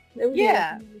 It would be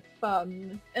really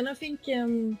fun, and I think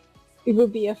it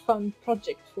would be a fun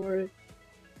project for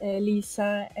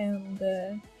Lisa and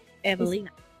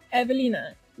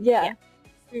Evelina. Yeah.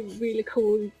 Really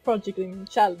cool project and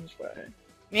challenge for her.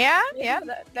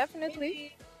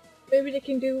 Definitely. Maybe they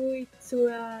can do it to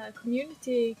a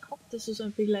community contest or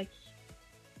something, like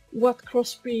what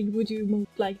crossbreed would you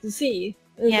most like to see?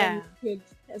 And then we could,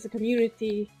 as a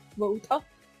community, vote up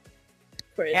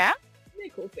for it. Yeah. Really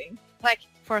cool thing. Like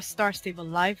for a Star Stable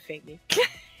live thingy.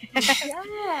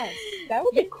 Yes, that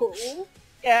would be cool.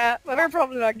 Yeah, but we're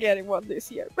probably not getting one this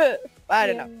year. But I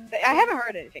don't know. I haven't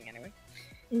heard anything anyway.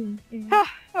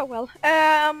 Oh well.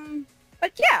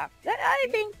 But yeah, I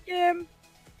think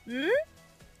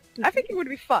I think it would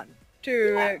be fun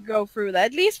to go through that.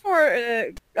 At least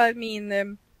for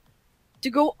to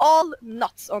go all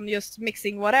nuts on just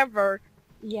mixing whatever.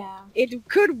 Yeah. It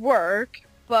could work,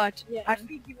 but I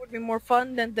think it would be more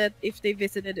fun than that if they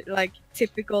visited like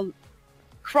typical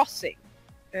crossing.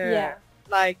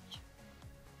 Like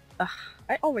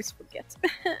I always forget.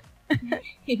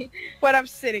 When I'm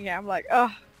sitting here, I'm like,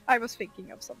 oh, I was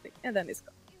thinking of something, and then it's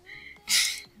gone.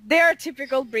 There are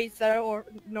typical breeds that are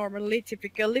normally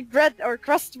typically bred or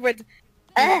crossed with,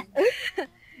 and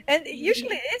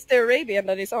usually it's the Arabian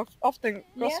that is often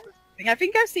crossed with something. I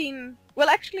think I've seen. Well,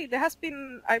 actually,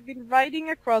 I've been riding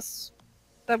a cross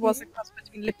that was a cross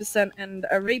between Lipizan and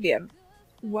Arabian.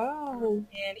 Wow.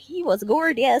 And he was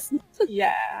gorgeous.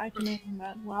 Yeah, I can imagine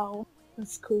that. Wow,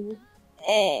 that's cool.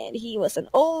 And he was an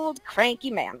old, cranky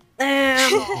man.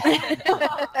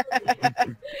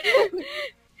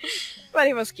 But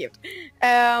he was cute.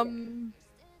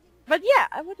 But yeah,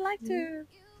 I would like to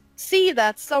see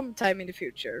that sometime in the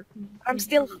future. I'm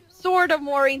still sort of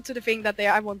more into the thing that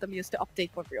I want them just to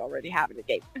update what we already have in the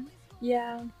game.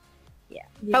 Yeah.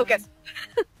 Focus.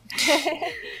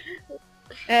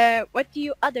 What do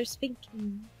you others think?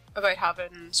 About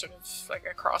having sort of like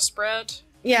a crossbred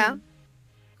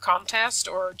contest,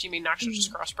 or do you mean actually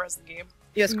just crossbreds in the game?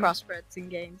 Just crossbreds in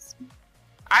games.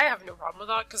 I have no problem with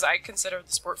that, because I consider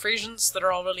the sport Frisians that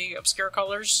are all really obscure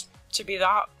colours to be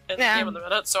that in the game in the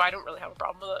minute, so I don't really have a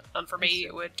problem with it. And for me,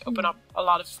 it would open up a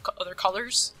lot of other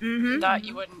colours that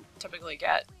you wouldn't typically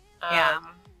get.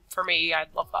 For me,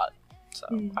 I'd love that, so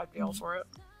I'd be all for it.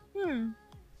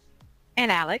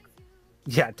 And Alex?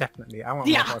 Yeah, definitely. I want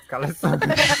more horse colours.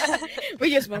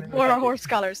 We just want more horse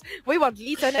colours. We want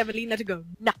Lisa and Evelina to go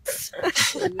nuts.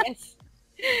 Yes.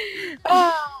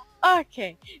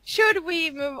 Okay. Should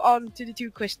we move on to the 2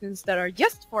 questions that are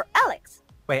just for Alex?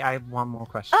 Wait, I have one more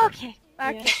question. Okay.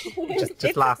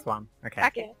 Just last one.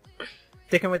 Okay.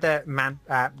 Sticking with the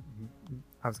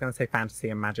I was going to say fantasy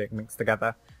and magic mixed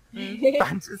together.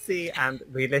 Fantasy and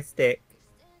realistic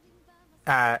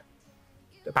about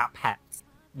pets.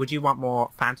 Would you want more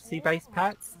fantasy-based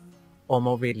pets or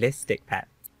more realistic pets?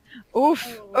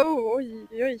 Oof.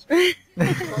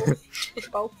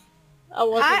 Both. I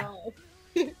wasn't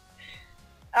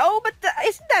all. But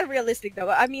isn't that realistic though?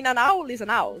 I mean, an owl is an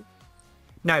owl.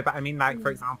 No, but I mean, like,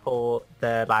 for example,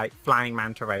 the, like, flying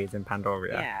manta rays in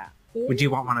Pandoria. Yeah. Would you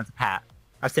want one as a pet?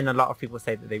 I've seen a lot of people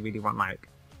say that they really want, like,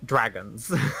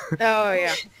 dragons. Oh,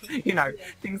 yeah. You know,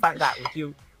 things like that.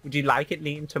 Would you like it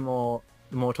lean to more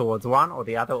towards one or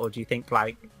the other, or do you think,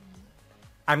 like...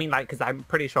 I mean, like, because I'm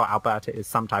pretty sure Alberta is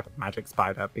some type of magic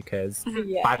spider, because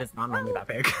spiders aren't normally that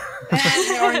big.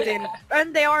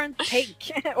 And they aren't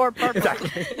pink or purple.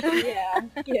 Exactly.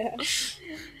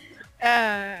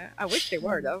 I wish they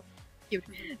were, though. Cute.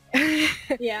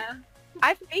 Yeah.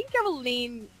 I think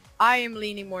I am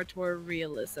leaning more toward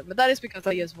realism, but that is because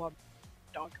I just want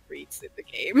dog breeds in the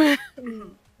game.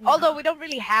 Although we don't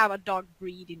really have a dog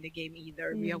breed in the game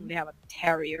either. We only have a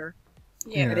terrier.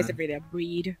 It isn't really a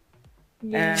breed.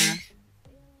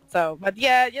 But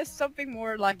yeah, just something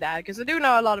more like that, because I do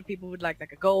know a lot of people would like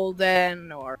a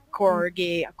golden or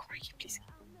corgi. A corgi, please.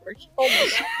 Corgi. Oh my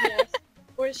god, yes.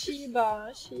 Or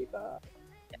Shiba.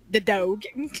 The dog.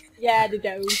 Yeah, the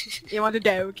dog. You want a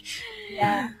dog?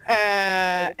 Yeah.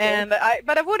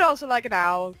 But I would also like an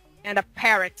owl and a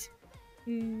parrot.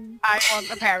 I want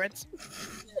a parrot.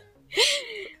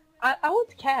 I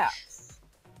want cats.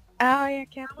 Oh yeah,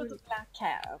 cat. I want a black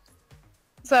cat.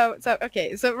 So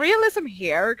okay, so realism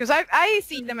here, because I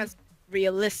see them as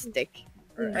realistic.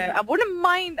 I wouldn't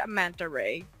mind a manta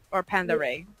ray or panda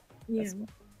ray.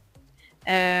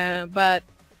 Yeah. But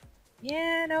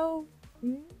yeah, no,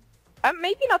 I'm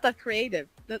maybe not that creative.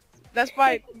 That's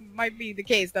why it might be the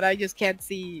case that I just can't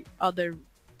see other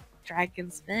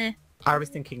dragons. I was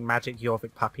thinking magic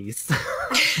Jorvik puppies.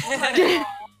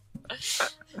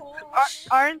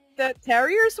 Aren't the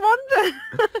terriers one?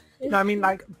 No, I mean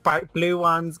like bright blue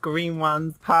ones, green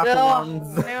ones, purple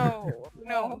ones.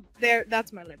 No,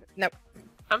 that's my limit. No.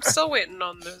 I'm still waiting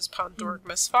on those Pandoric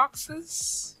Mist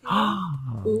Foxes.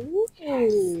 Ooh.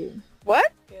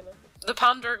 What? You know, the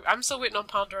Pandoric. I'm still waiting on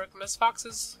Pandoric Mist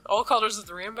Foxes. All colors of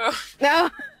the rainbow. No.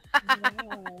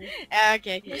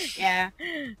 Okay. Yeah.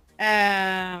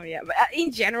 Yeah. But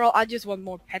in general, I just want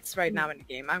more pets right now in the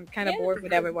game. I'm kind of bored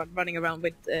with everyone running around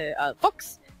with a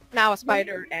fox, now a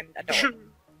spider, and a dog.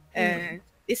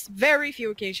 It's very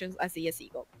few occasions I see a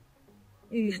seagull.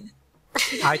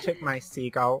 I took my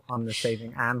seagull on the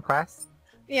Saving Anne quest.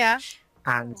 Yeah.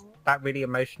 And that really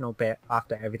emotional bit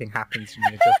after everything happens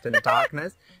and you're just in the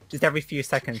darkness, just every few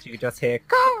seconds you just hear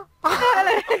caw!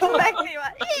 Exactly.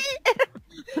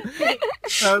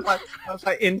 I was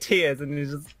like in tears and it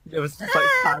was just like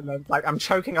silent, like I'm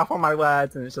choking up on my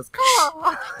words and it's just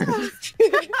caw!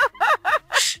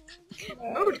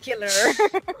 Mood killer.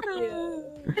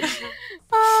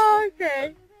 Oh,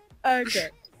 okay.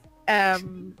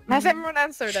 Has everyone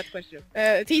answered that question?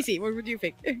 TC, what would you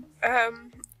think?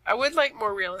 I would like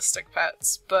more realistic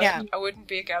pets, but Yeah. I wouldn't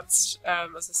be against,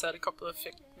 as I said, a couple of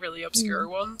really obscure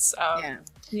ones.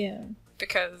 Yeah.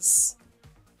 Because,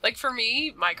 like for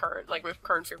me, my current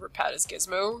favorite pet is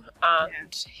Gizmo,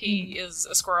 and he is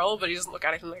a squirrel, but he doesn't look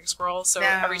anything like a squirrel. So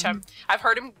every time I've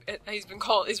heard him, he's been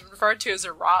referred to as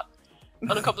a rat.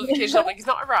 On a couple of occasions, I'm like, he's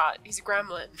not a rat, he's a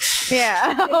gremlin.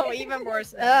 Yeah. Oh, even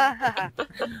worse.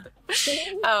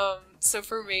 So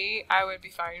for me, I would be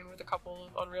fine with a couple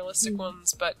of unrealistic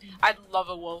ones, but I'd love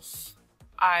a wolf.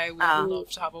 I would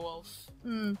love to have a wolf.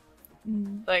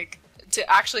 Like,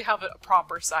 to actually have it a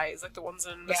proper size, like the ones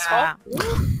in Mistfall.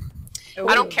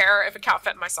 I don't care if it can't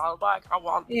fit in my saddlebag, I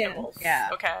want a wolf. Yeah.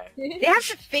 Okay. They have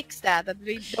to fix that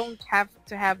we don't have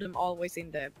to have them always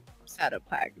in the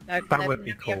saddlebag. That would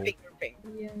be cool. A bigger thing.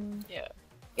 Yeah.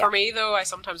 For me, though, I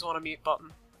sometimes want a mute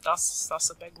button. That's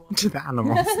a big one. To the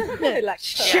animals. Like,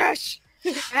 shush! I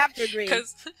have to agree.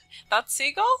 Because that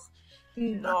seagull?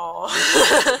 No.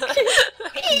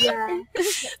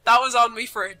 That was on me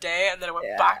for a day, and then it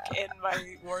went back in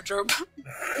my wardrobe.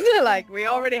 Like, we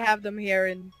already have them here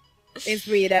in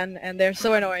Sweden, and they're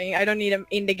so annoying. I don't need them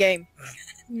in the game.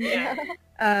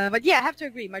 But yeah, I have to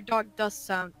agree. My dog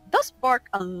does bark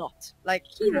a lot. Like,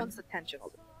 he wants attention all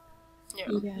the time. Yeah.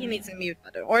 He needs a mute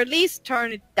button, or at least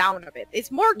turn it down a bit.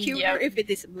 It's more cuter if it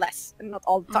is less, and not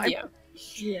all the time.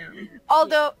 Yeah.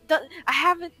 Although the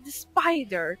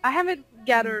spider, I haven't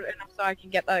gathered enough so I can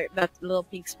get that little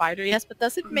pink spider. Yes, but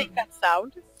does it make that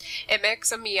sound? It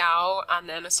makes a meow and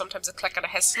then sometimes a click and a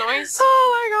hiss noise.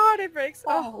 Oh my god, it breaks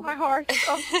my heart.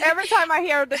 Oh, every time I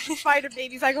hear the spider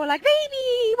babies, I go like,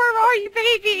 "Baby, where are you,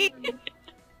 baby?"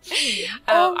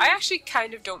 I actually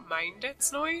kind of don't mind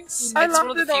its noise. I it's love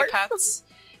one of the the few noise. pets.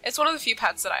 It's one of the few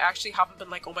pets that I actually haven't been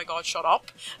like, oh my god, shut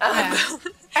up.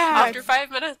 After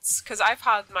 5 minutes, because I've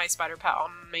had my spider pet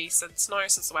on me since the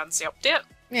Wednesday update.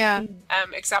 Yeah.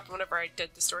 Except whenever I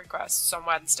did the story quests on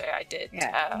Wednesday, I did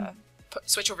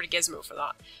switch over to Gizmo for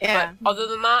that. Yeah. But other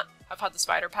than that, I've had the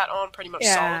spider pet on pretty much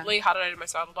solidly, had it out of my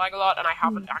saddlebag a lot, and I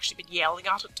haven't actually been yelling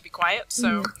at it to be quiet,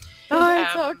 so... Oh,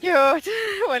 it's so cute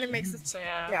when it makes it... So,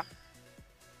 yeah.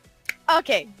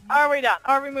 Okay, are we done?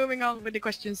 Are we moving on with the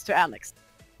questions to Alex?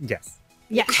 Yes.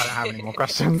 Yes. I don't have any more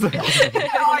questions.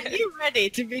 Are you ready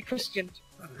to be questioned?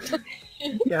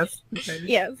 Yes.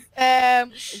 Yes.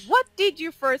 What did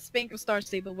you first think of Star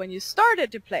Stable when you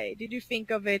started to play? Did you think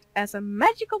of it as a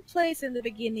magical place in the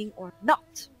beginning or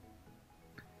not?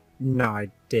 No, I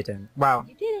didn't. Well,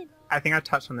 You didn't. I think I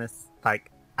touched on this like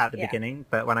at the beginning,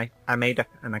 but when I made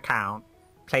an account,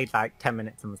 played like 10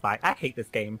 minutes and was like, I hate this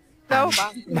game. No.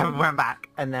 Never went back.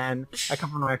 And then a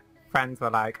couple of my friends were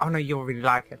like, oh no, you'll really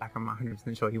like it. Like, I'm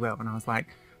 100% sure you will. And I was like,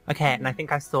 okay. And I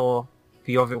think I saw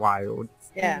the Other Wilds.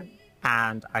 Yeah.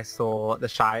 And I saw the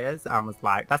Shires. And I was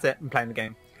like, that's it. I'm playing the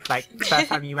game. Like, the first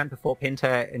time you went to Fort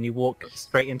Pinter and you walk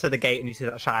straight into the gate and you see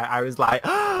that Shire, I was like,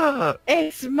 oh!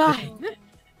 It's mine.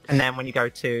 And then when you go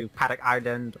to Paddock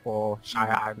Island or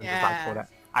Shire Island, as I call it,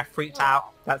 I freaked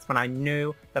out. That's when I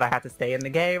knew that I had to stay in the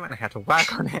game and I had to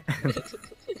work on it.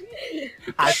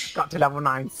 I got to level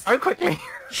 9 so quickly.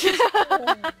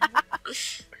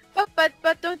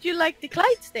 but don't you like the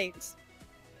Clydesdales?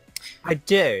 I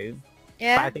do.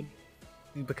 Yeah. But I think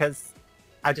because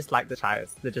I just like the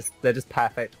Shires. They're just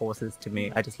perfect horses to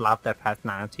me. I just love their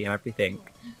personality and everything.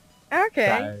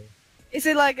 Okay. So, is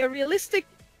it like a realistic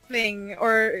thing,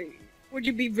 or would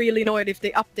you be really annoyed if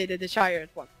they updated the Shire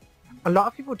at once? a lot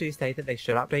of people do say that they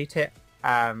should update it.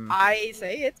 I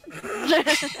say it.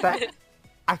 But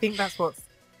I think that's what's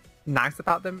nice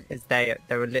about them is they're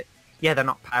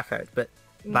not perfect, but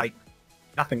like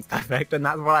nothing's perfect, and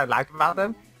that's what I like about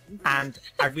them. And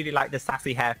I really like the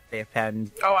sassy hair flip and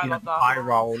I love that. eye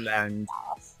roll, and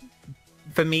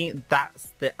for me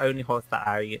that's the only horse that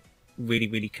I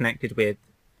really connected with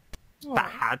that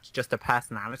had just a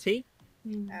personality.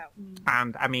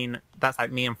 And I mean that's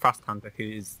like me and Frost Hunter,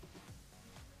 who's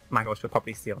my horse you'll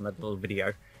probably see on the little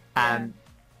video.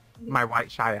 My White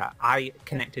Shire, I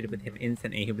connected with him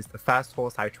instantly. He was the first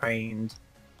horse I trained.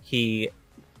 He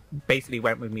basically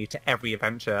went with me to every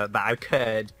adventure that I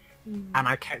could, and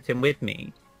I kept him with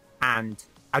me. And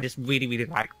I just really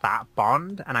liked that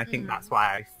bond, and I think that's why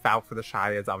I fell for the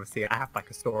Shires. Obviously, I have like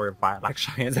a story of why I like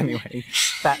Shires anyway.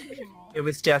 But it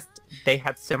was just, they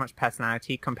had so much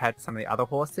personality compared to some of the other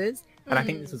horses. And I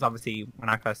think this was obviously, when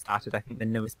I first started, I think the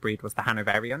newest breed was the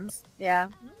Hanoverians. Yeah.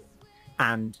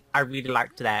 And I really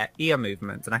liked their ear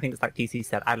movements. And I think it's like TC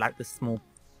said, I like the small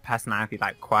personality,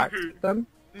 like quirks with them.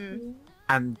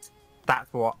 And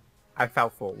that's what I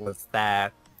fell for, was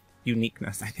their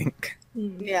uniqueness, I think.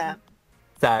 Yeah.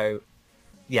 So,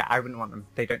 yeah, I wouldn't want them.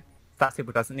 They don't,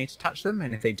 Starstable doesn't need to touch them,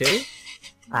 and if they do,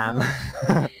 Alex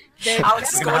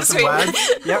is we're going gonna have to some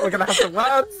words. Yeah, we're gonna have some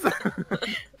words.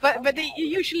 But they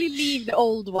usually leave the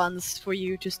old ones for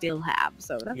you to still have,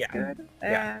 so that's good.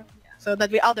 Yeah. So that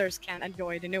we others can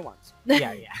enjoy the new ones.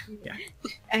 Yeah.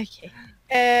 Okay.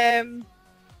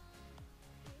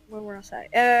 Where was I?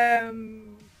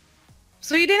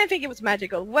 So you didn't think it was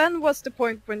magical. When was the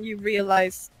point when you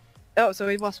realized? Oh, so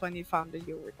it was when you found the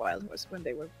Jorvik wild horse, when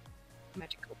they were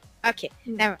magical. Okay,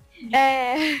 never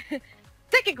mind.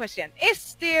 Second question.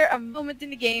 Is there a moment in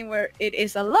the game where it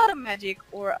is a lot of magic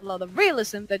or a lot of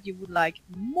realism that you would like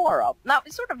more of? Now,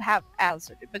 we sort of have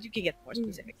answered it, but you can get more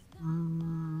specific.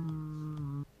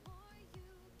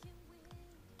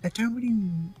 I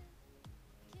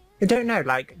don't know,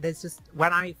 like, there's just,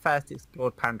 when I first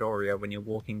explored Pandoria, when you're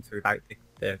walking through, like,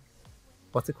 the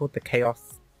what's it called, the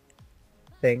Chaos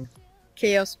thing?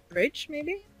 Chaos Bridge,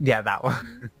 maybe? Yeah, that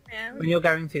one. Yeah. When you're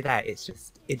going through there,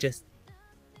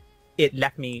 it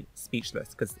left me speechless,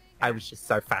 because I was just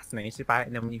so fascinated by it.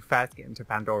 And then when you first get into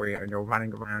Pandoria and you're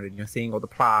running around and you're seeing all the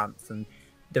plants and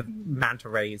the manta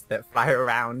rays that fly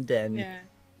around, and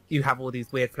you have all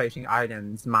these weird floating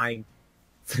islands, my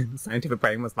scientific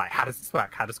brain was like, how does this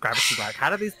work? How does gravity work? How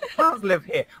do these plants live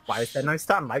here? Why is there no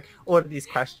sun? Like, all of these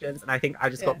questions. And I think I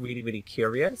just got really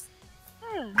curious.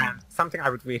 And something I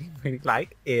would really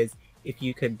like is if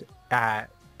you could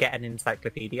get an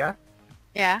encyclopedia.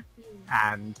 Yeah.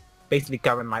 And basically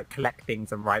go and like collect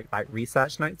things and write like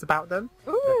research notes about them.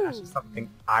 That's actually something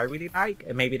I really like.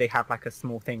 And maybe they have like a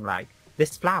small thing like,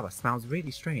 this flower smells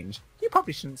really strange. You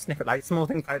probably shouldn't sniff it, like small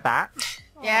things like that.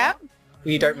 Yeah.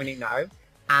 You don't really know.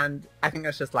 And I think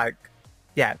that's just like,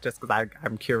 just because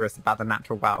I'm curious about the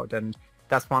natural world. And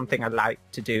that's one thing I like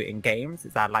to do in games,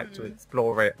 is I like to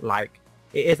explore it like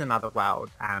it is another world.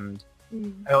 And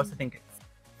I also think it's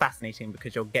fascinating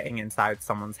because you're getting inside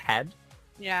someone's head.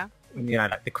 Yeah. You know,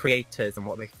 like the creators and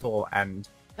what they thought. And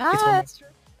that's true.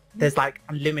 There's like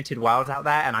unlimited worlds out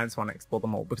there, and I just want to explore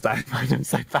them all because I find them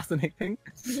so fascinating.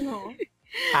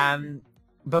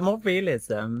 But more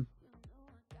realism.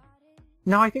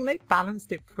 No, I think they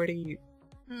balanced it pretty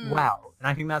well, and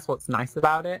I think that's what's nice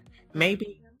about it.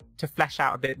 Maybe to flesh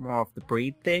out a bit more of the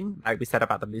breed thing, like we said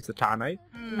about the Lusitano,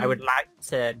 I would like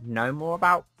to know more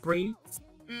about breeds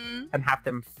and have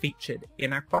them featured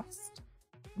in a quest.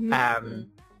 But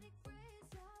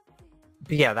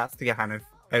yeah, that's the kind of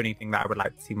only thing that I would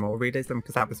like to see more realism,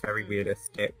 because that was very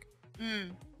realistic.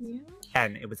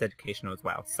 And it was educational as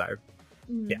well, so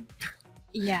yeah.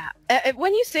 Yeah.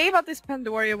 When you say about this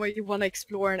Pandoria where you want to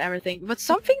explore and everything, but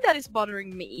something that is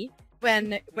bothering me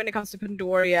when it comes to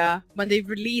Pandoria, when they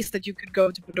released that you could go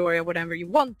to Pandoria whenever you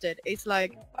wanted, it's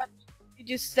like, but you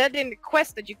just said in the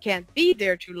quest that you can't be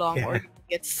there too long or you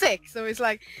get sick. So it's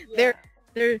like they're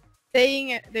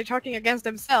saying, they're talking against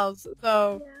themselves.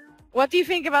 So what do you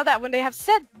think about that when they have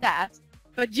said that,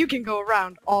 but you can go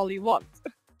around all you want?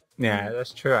 Yeah,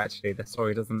 that's true actually. The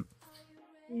story doesn't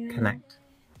connect.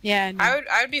 Yeah. No.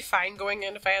 I would be fine going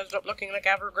in if I ended up looking like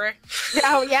Evergrey.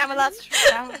 Oh yeah, but that's true.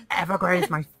 Yeah. Evergrey is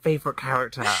my favourite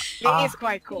character. He is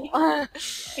quite cool.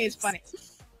 He's funny.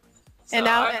 So and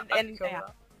now I'd go yeah.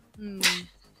 with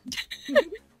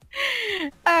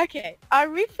that. Okay, are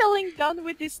we feeling done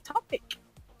with this topic?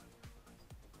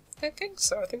 I think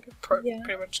so. I think we've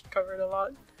pretty much covered a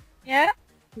lot. Yeah.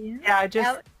 Yeah, I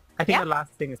think the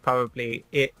last thing is probably,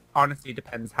 it honestly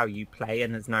depends how you play,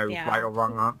 and there's no right or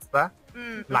wrong answer.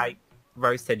 Like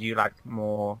Rose said, you like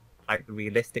more like the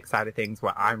realistic side of things,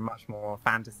 where I'm much more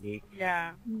fantasy.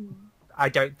 Yeah. I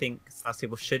don't think some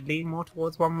people should lean more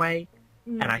towards one way,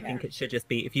 and I think it should just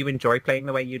be, if you enjoy playing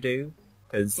the way you do,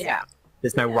 because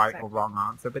there's no right or wrong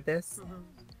answer with this.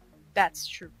 That's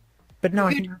true. But no,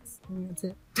 I think that's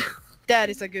it. That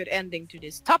is a good ending to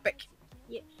this topic.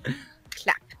 Yeah.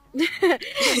 Clap.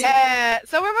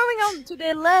 So we're moving on to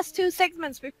the last two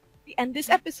segments before we end this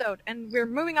episode, and we're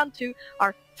moving on to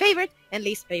our favorite and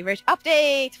least favorite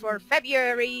update for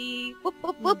February. Whoop,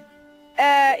 whoop, whoop.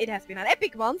 It has been an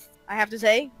epic month, I have to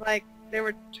say. Like, there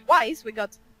were twice we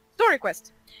got story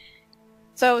quest.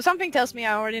 So something tells me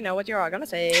I already know what you are gonna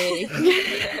say.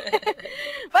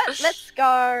 But let's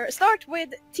start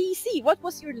with TC. What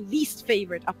was your least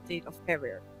favorite update of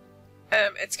February?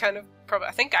 It's kind of probably,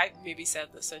 I think I maybe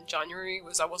said this in January,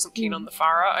 was I wasn't keen on the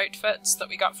Farah outfits that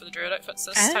we got for the Druid outfits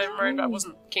this time around. I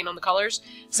wasn't keen on the colours.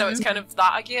 So it's kind of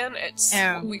that again. It's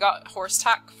we got horse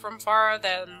tack from Farah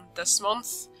then this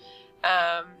month.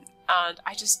 And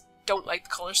I just don't like the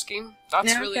colour scheme.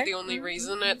 That's really the only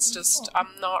reason. It's just,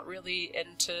 I'm not really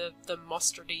into the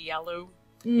mustardy yellow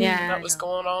that was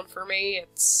going on for me.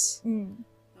 It's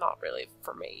not really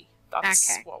for me.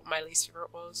 That's what my least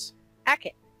favourite was.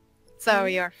 Okay. So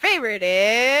your favorite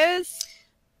is...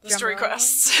 The story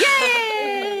quests.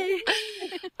 Yay!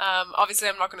 Obviously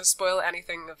I'm not going to spoil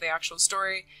anything of the actual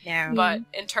story. No. But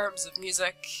in terms of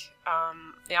music,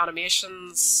 the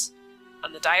animations,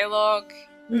 and the dialogue,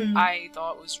 I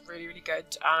thought it was really, really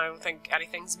good. And I don't think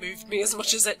anything's moved me as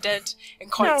much as it did in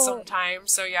quite some time.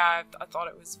 So yeah, I thought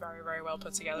it was very, very well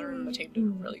put together, and the team did a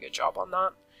really good job on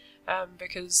that.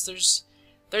 Because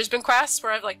there's been quests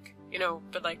where I've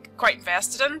been quite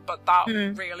invested in, but that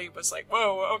really was like,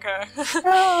 whoa, okay.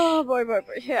 Oh boy,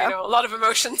 yeah. A lot of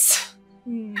emotions.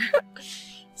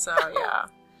 So yeah,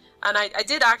 and I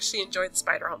did actually enjoy the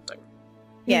spider hunting.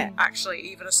 Yeah. Actually,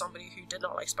 even as somebody who did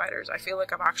not like spiders, I feel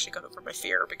like I've actually got over my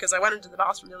fear, because I went into the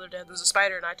bathroom the other day, there was a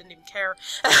spider and I didn't even care.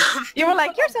 You were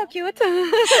like, you're so cute.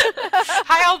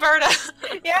 Hi, Alberta.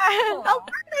 Yeah,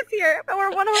 Alberta's here, but we're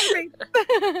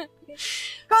 100.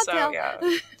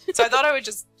 So I thought I would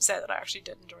just say that I actually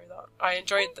did enjoy that. I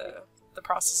enjoyed the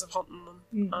process of hunting them.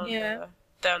 And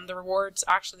then the rewards,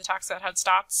 actually the tax set had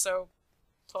stats, so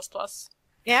plus.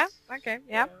 Yeah, okay,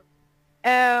 yeah.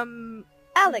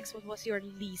 Alex, what was your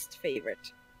least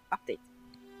favorite update?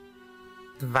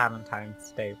 The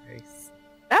Valentine's Day race.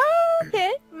 Oh,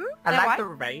 okay. I like the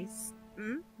race,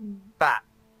 but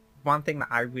one thing that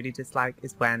I really dislike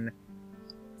is when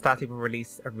Star People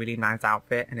release a really nice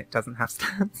outfit and it doesn't have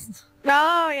stats.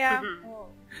 Oh, yeah.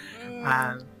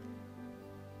 Yeah.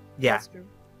 That's true.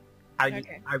 I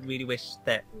really wish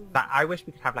that I wish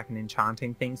we could have like an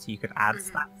enchanting thing so you could add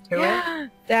stats to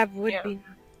it. That would be.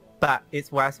 But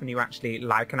it's worse when you actually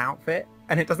like an outfit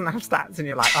and it doesn't have stats and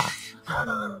you're like,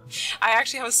 oh. I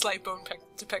actually have a slight bone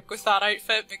to pick with that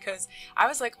outfit, because I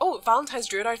was like, oh, Valentine's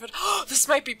Druid outfit, oh, this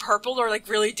might be purple or like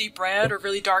really deep red or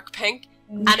really dark pink.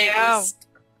 And it was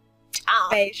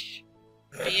beige.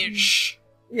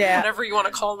 Yeah. Whatever you want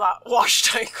to call that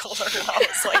washed out colour. I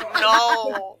was like,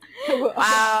 no.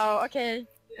 Wow, okay.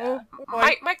 Yeah.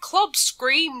 My club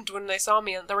screamed when they saw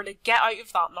me and they were like, get out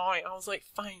of that now. I was like,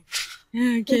 fine.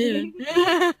 Okay.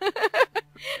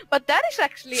 But that is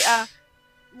actually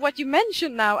what you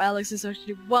mentioned now, Alex, is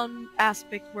actually one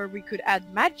aspect where we could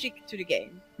add magic to the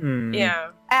game.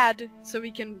 Yeah. Add so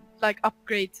we can like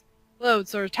upgrade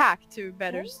clothes or attack to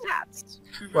better stats.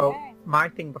 Well, my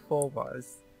thing before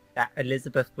was that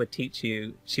Elizabeth would teach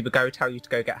you, she would tell you to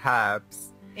go get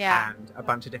herbs and a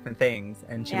bunch of different things,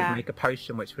 and she would make a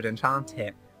potion which would enchant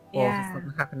it. Or does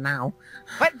something happen now?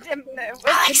 What?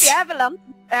 It's the Avalon?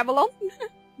 Avalon?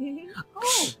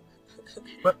 Oh!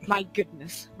 But my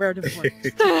goodness, we're the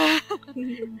worst.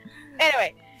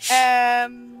 Anyway,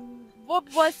 what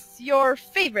was your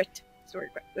favorite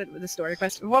story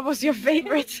quest? What was your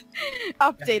favorite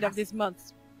update of this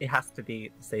month? It has to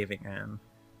be the Saving Anne.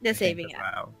 The Saving Anne.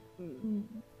 Well.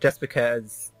 Just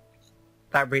because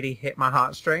that really hit my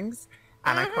heartstrings.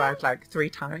 And I cried like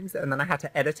 3 times, and then I had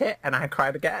to edit it, and I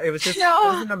cried again. It was just it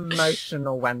was an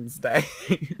emotional Wednesday.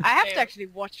 I have to actually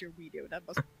watch your video. That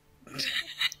was...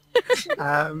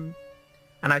 And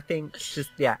I think just,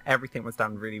 yeah, everything was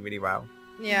done really, really well.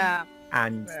 Yeah.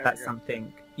 And that's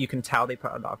something you can tell they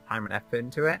put a lot of time and effort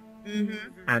into it.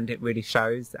 And it really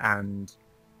shows, and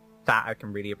that I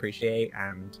can really appreciate.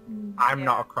 And I'm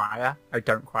not a crier. I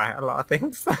don't cry at a lot of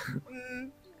things.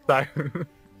 So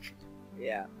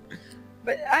yeah.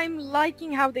 But I'm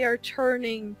liking how they are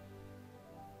turning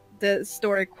the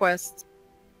story quest,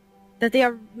 that they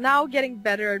are now getting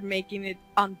better at making it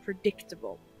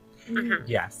unpredictable.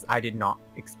 Yes, I did not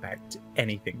expect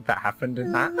anything that happened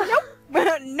in that.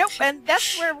 Nope, and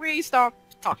that's where we start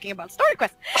talking about story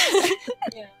quest.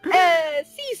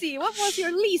 Cece, what was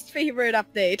your least favorite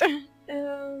update?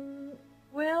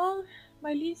 Well,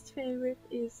 my least favorite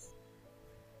is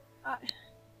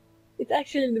it's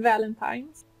actually the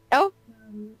Valentine's. Oh,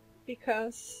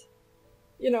 because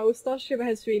Starship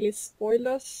has really spoiled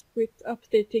us with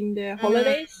updating the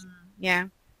holidays. Yeah.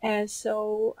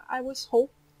 So I was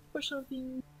hoping for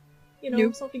something,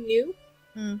 New. something new.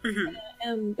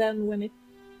 And then when it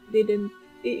didn't,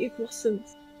 it wasn't,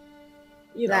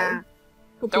 there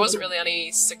wasn't really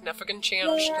any significant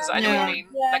change, because I know what you mean.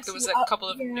 Like, there was a couple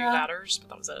of new letters, but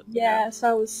that was it. Yeah, so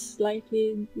I was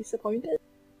slightly disappointed.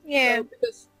 Yeah. So,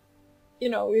 because,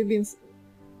 we've been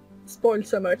spoiled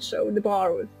so much, so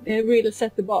they really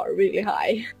set the bar really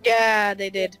high. Yeah, they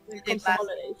did. When it comes to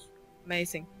holidays.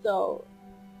 Amazing. So,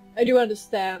 I do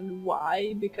understand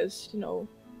why, because,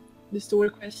 the story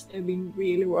quest, they've been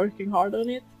really working hard on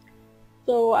it.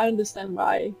 So I understand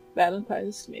why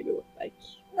Valentine's maybe was like,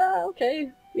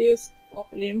 okay, we just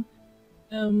offered him.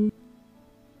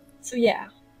 So yeah.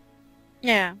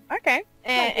 Yeah, okay.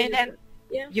 And then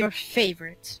your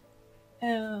favorite?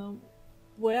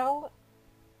 Well,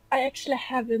 I actually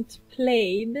haven't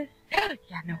played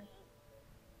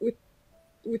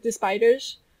with the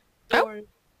spiders or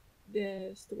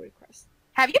the story quest.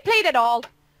 Have you played it all?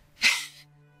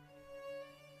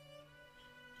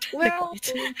 Well,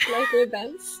 like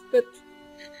events, but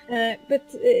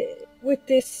with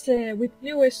this with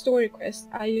newer story quest,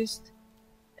 I used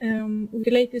with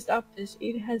the latest updates.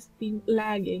 It has been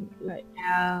lagging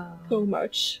so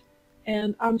much,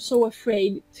 and I'm so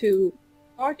afraid to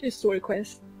start this story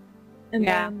quest, and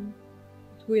then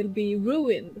it will be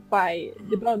ruined by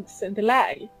the bugs and the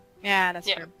lag. Yeah, that's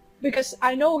true. Because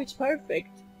I know it's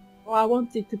perfect. Well, I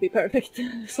want it to be perfect,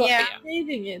 so I'm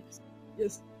saving it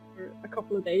just for a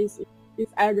couple of days.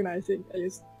 It's agonizing.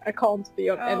 I can't be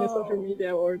on any social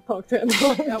media or talk to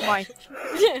anyone. Oh my.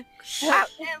 Well,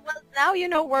 now you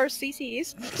know where CC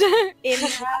is. In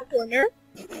the corner.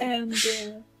 And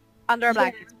under a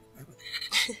blanket.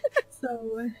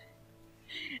 So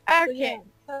okay.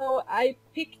 So I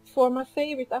picked for my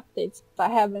favorite updates. I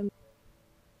haven't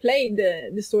played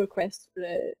the story quest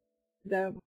for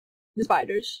the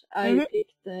spiders. I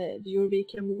picked the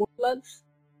Jorvegian Warbloods.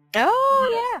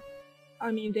 Oh, yeah.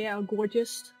 I mean, they are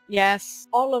gorgeous. Yes.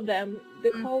 All of them.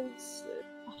 The coats,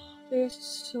 they're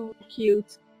so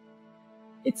cute.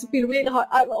 It's been really hard.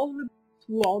 I've only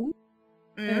won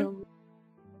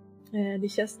the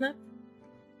chestnut.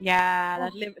 Yeah,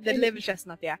 the liver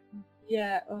chestnut, yeah.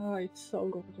 Yeah, it's so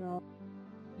gorgeous.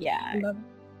 Yeah. I love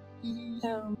it.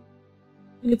 And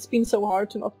it's been so hard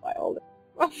to not buy all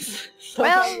them. So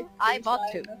well, I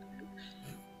bought 2.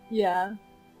 Yeah.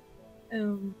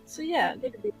 So yeah,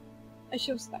 I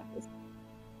chose that.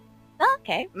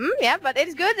 Okay. Yeah, but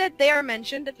it's good that they are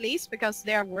mentioned at least, because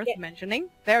they are worth mentioning.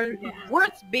 They're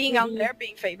worth being out there,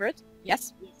 being favorite.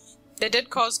 Yes. They did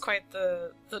cause quite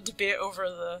the debate over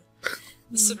the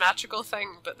symmetrical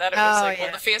thing, but then it was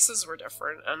well, the faces were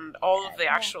different, and all of the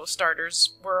actual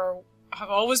starters have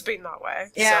always been that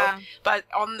way. Yeah. So, but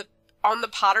on the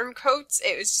pattern coats,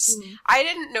 it was just I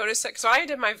didn't notice it, because when I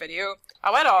did my video,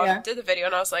 I went on, did the video,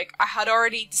 and I was like, I had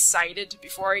already decided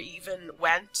before I even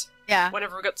went. Yeah.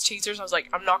 Whenever we got the teasers, I was like,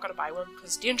 I'm not going to buy one,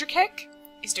 because Danger Kick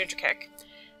is Danger Kick.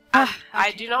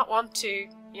 I do not want to,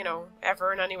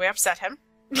 ever in any way upset him.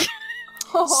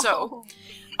 So,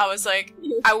 I was like,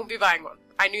 I won't be buying one.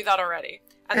 I knew that already.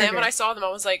 And then when I saw them, I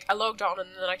was like, I logged on, and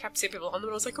then I kept seeing people on them,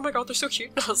 and I was like, oh my god, they're so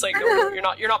cute. And I was like, no,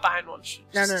 you're not buying one.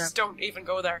 Just don't even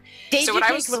go there. Danger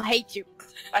Kick will hate you.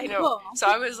 I know. So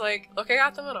I was like, looking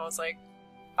at them, and I was like,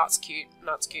 that's cute, and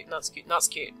that's cute, and that's cute, and that's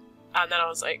cute. And then I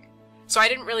was like, so I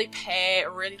didn't really pay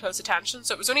really close attention,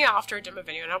 so it was only after I did my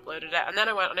video and uploaded it, and then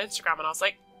I went on Instagram, and I was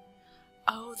like,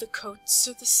 oh, the coats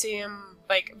are the same,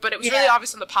 but it was really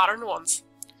obvious on the pattern ones.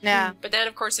 Yeah. But then,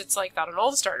 of course, it's like that on all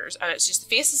the starters, and it's just the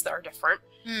faces that are different.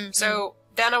 So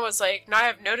then I was like, now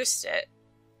I've noticed it.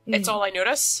 It's all I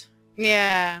notice.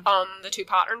 Yeah. On the 2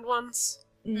 patterned ones.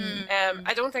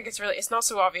 I don't think it's not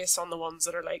so obvious on the ones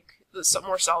that are like the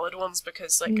more solid ones,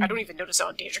 because like I don't even notice it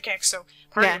on Cake, so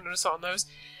partly I notice it on those.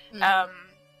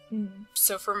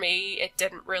 So for me, it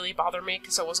didn't really bother me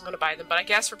because I wasn't going to buy them. But I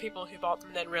guess for people who bought them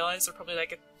and then realized they're probably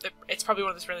like it's probably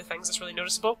one of those really things that's really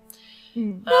noticeable.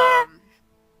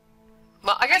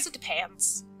 Well, I guess it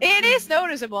depends. It is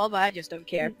noticeable, but I just don't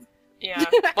care. Yeah.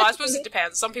 Well, I suppose it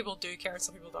depends. Some people do care and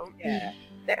some people don't. Yeah.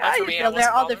 There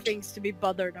are other things to be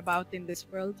bothered about in this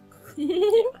world.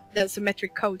 The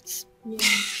symmetric coats.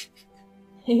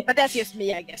 Yeah. But that's just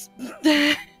me, I guess.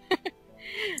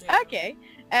 Okay.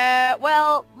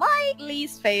 Well, my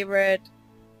least favorite,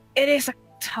 it is a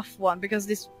tough one because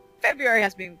this February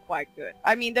has been quite good.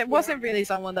 I mean, there wasn't really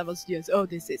someone that was just, oh,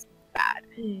 this is bad.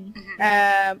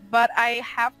 But I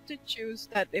have to choose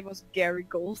that it was Gary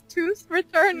Goldtooth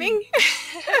returning.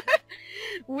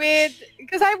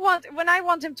 Because when I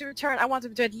want him to return, I want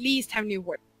him to at least have new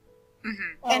work.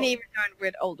 And he returned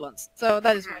with old ones. So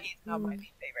that is why he's not my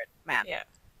favorite man. Yeah.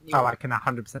 Oh, I can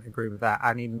 100% agree with that.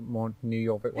 I need more New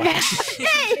York ones.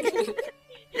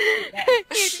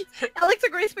 Alex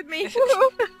agrees with me.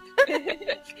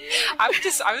 I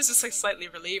was just like slightly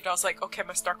relieved. I was like, okay,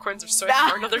 my Star Coins are sorted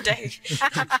for another day.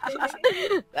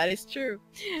 That is true.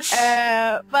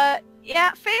 But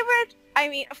yeah, favorite. I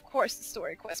mean, of course, the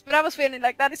story quest. But I was feeling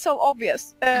like that is so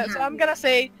obvious. So I'm gonna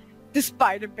say the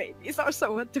spider babies are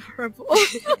so adorable.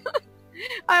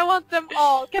 I want them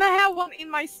all. Can I have one in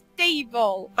my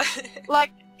stable?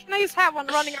 Like, can I just have one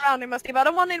running around in my stable? I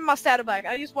don't want it in my saddlebag.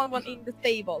 I just want one in the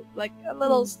stable. Like a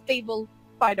little stable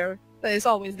spider that is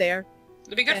always there.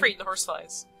 It'd be good for eating the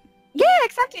horseflies. Yeah,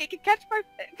 exactly. It can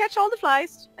catch all the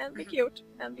flies and be cute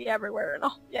and be everywhere and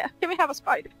all. Yeah, can we have a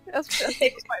spider? A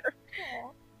stable spider.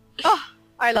 Oh,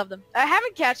 I love them. I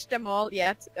haven't catched them all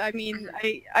yet. I mean,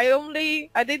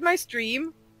 I did my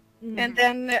stream. And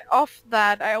then off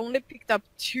that, I only picked up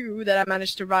 2 that I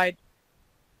managed to ride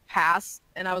past.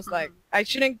 And I was like, I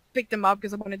shouldn't pick them up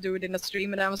because I want to do it in a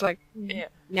stream. And I was like,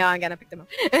 no, I'm gonna pick them up.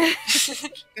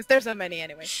 Because there's so many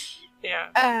anyway.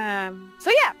 Yeah. So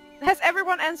yeah, has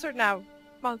everyone answered now?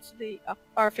 Monthly,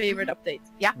 our favorite updates.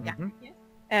 Yeah,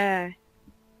 yeah.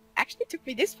 Actually took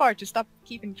me this far to stop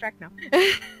keeping track now.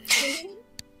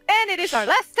 And it is our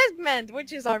last segment,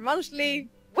 which is our monthly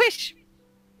wish.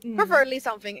 Preferably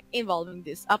something involving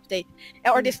this update,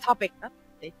 or this topic. Not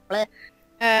update.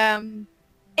 And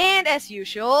as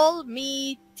usual,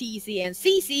 me, TC, and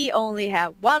CC only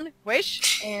have one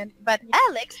wish, but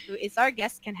Alex, who is our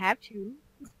guest, can have 2.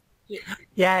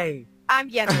 Yay! I'm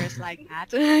generous like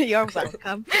that. You're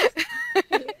welcome.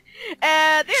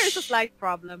 There is a slight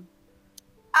problem.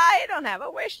 I don't have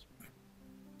a wish.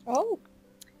 Oh.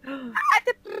 No.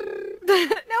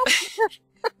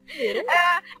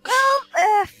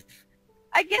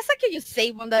 I guess I can just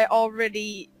say one that I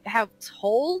already have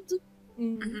told.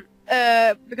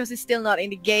 Because it's still not in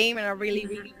the game and I really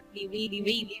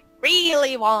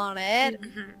want it.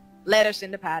 Letters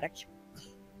in the paddock.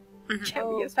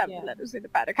 Can we just have letters in the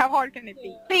paddock? How hard can it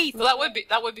be? Please! Well,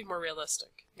 that would be more realistic.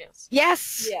 Yes.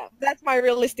 Yes! Yeah. That's my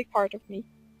realistic part of me.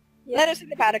 Yeah. Letters in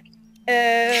the paddock.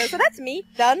 So that's me.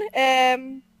 Done.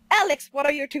 Alex, what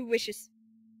are your 2 wishes?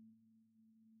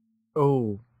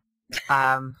 Oh.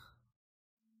 I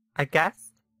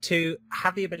guess to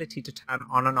have the ability to turn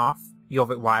on and off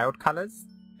Jorvik Wild colours.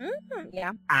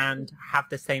 Yeah. And have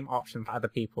the same option for other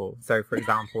people. So, for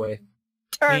example, if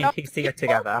turn me and TC are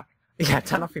together... Yeah,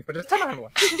 turn off people. Just turn on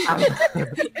everyone.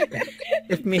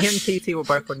 If me and TT were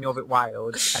both on Jorvik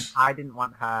Wild and I didn't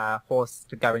want her horse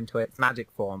to go into its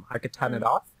magic form, I could turn it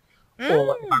off.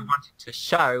 Or if I wanted to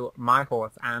show my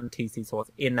horse and TC's horse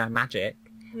in their magic,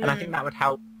 and I think that would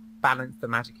help balance the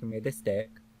magic and realistic.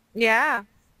 Yeah.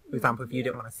 For example, if you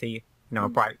didn't want to see, a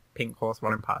bright pink horse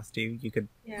running past you, you could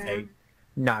say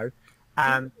no.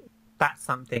 That's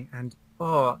something, and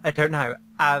I don't know.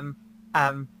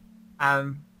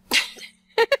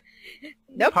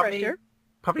 No pressure.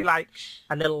 Probably like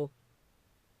a little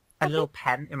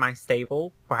pen in my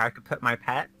stable where I could put my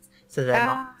pets, so they're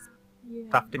not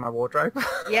stuffed in my wardrobe.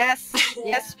 Yes,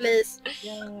 yes, please.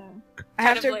 Yeah. I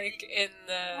have Kind of like in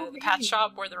the pet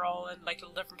shop where they're all in like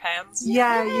little different pens.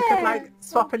 Yeah, you could like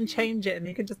swap and change it, and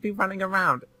you could just be running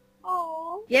around.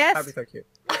 Oh. Yes. That'd be so cute.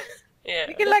 Yeah.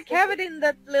 You can like have it in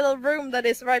that little room that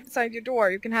is right beside your door.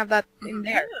 You can have that in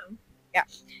there. Yeah.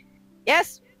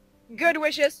 Yes. Good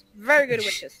wishes. Very good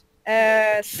wishes.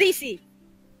 CC.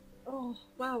 Oh,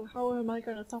 wow. How am I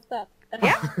gonna top that?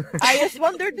 Yeah. I just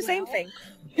wondered the same thing.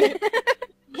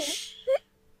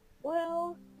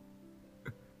 Well...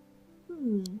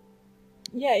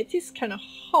 Yeah, it is kind of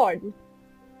hard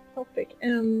topic.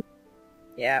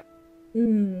 Yeah.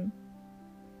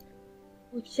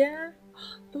 Yeah,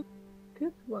 those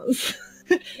good ones.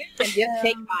 Just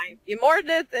take mine. The more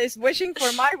that is wishing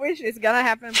for my wish is gonna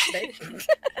happen today.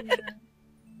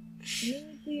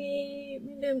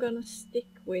 Maybe I'm gonna stick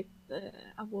with.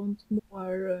 I want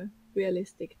more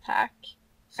realistic tack.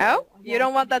 So you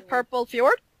don't want that purple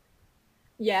fjord?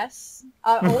 Yes,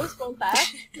 I always want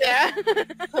that. Yeah.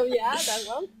 So yeah, that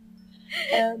one.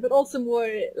 But also more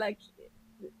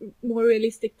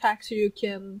realistic tack, so you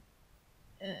can,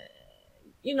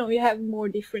 you have more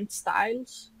different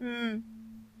styles.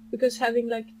 Because having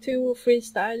like 2 or 3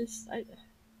 styles, I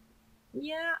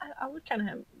would kind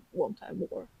of want to have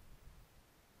more.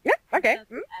 Yeah. Okay. That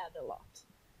would add a lot.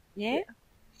 Yeah.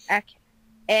 Okay.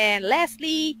 And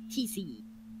lastly, TC.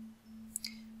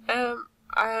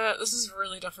 This is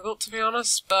really difficult to be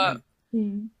honest, but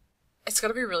it's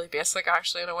gonna be really basic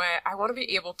actually in a way. I want to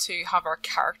be able to have our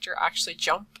character actually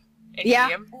jump in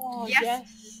game. Oh,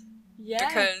 yes. Yeah.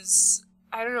 Because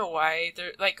I don't know why.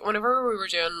 Whenever we were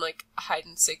doing like hide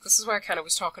and seek, this is why I kind of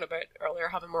was talking about earlier,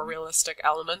 having more realistic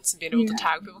elements and being able to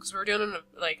tag people, because we were doing an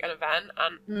event,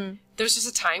 and there's just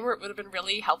a time where it would have been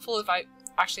really helpful if I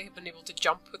actually had been able to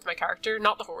jump with my character,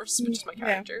 not the horse, but just my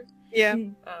character. Yeah.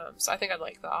 So I think I'd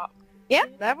like that. Yeah,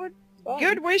 that would.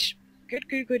 Good wish. Good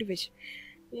wish.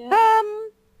 Yeah.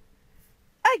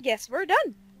 I guess we're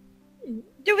done.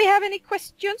 Do we have any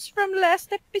questions from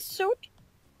last episode?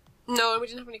 No, we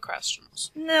didn't have any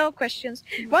questions. No questions.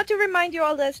 Want to remind you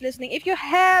all that's listening, if you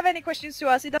have any questions to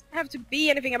us, it doesn't have to be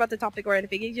anything about the topic or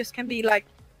anything. It just can be like,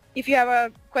 if you have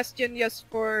a question just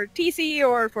for TC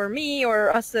or for me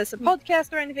or us as a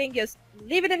podcast or anything, just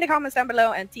leave it in the comments down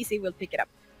below and TC will pick it up.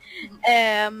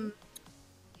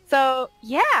 So,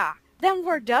 yeah, then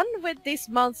we're done with this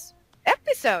month's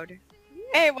episode.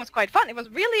 It was quite fun. It was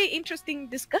really interesting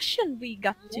discussion we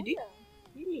got to do.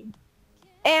 Really.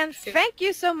 And thank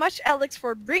you so much, Alex,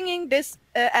 for bringing this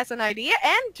as an idea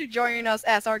and to join us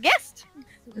as our guest.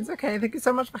 It's okay. Thank you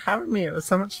so much for having me. It was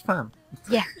so much fun.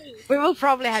 Yeah, we will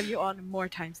probably have you on more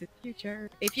times in the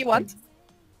future if you want.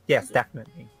 Yes,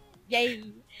 definitely. Yay.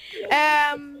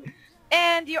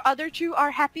 And you other two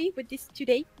are happy with this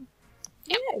today?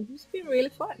 Yeah, it's been really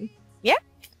fun. Yeah?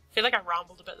 I feel like I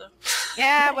rambled a bit though.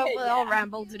 Yeah, well, we all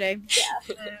rambled today.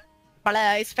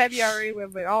 Yeah. It's February where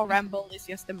we all ramble. It's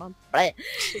just a month.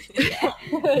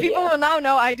 People will now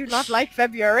know I do not like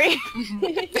February.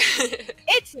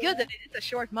 It's good that it is a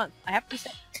short month, I have to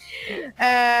say.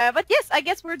 But yes, I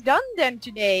guess we're done then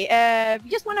today.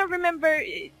 Just want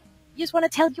to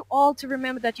tell you all to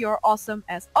remember that you're awesome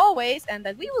as always, and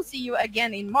that we will see you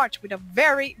again in March with a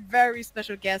very, very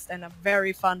special guest and a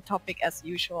very fun topic as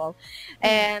usual.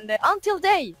 And until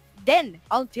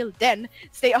then,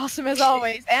 stay awesome as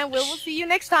always, and we will see you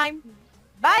next time.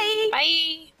 Bye!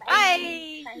 Bye! Bye!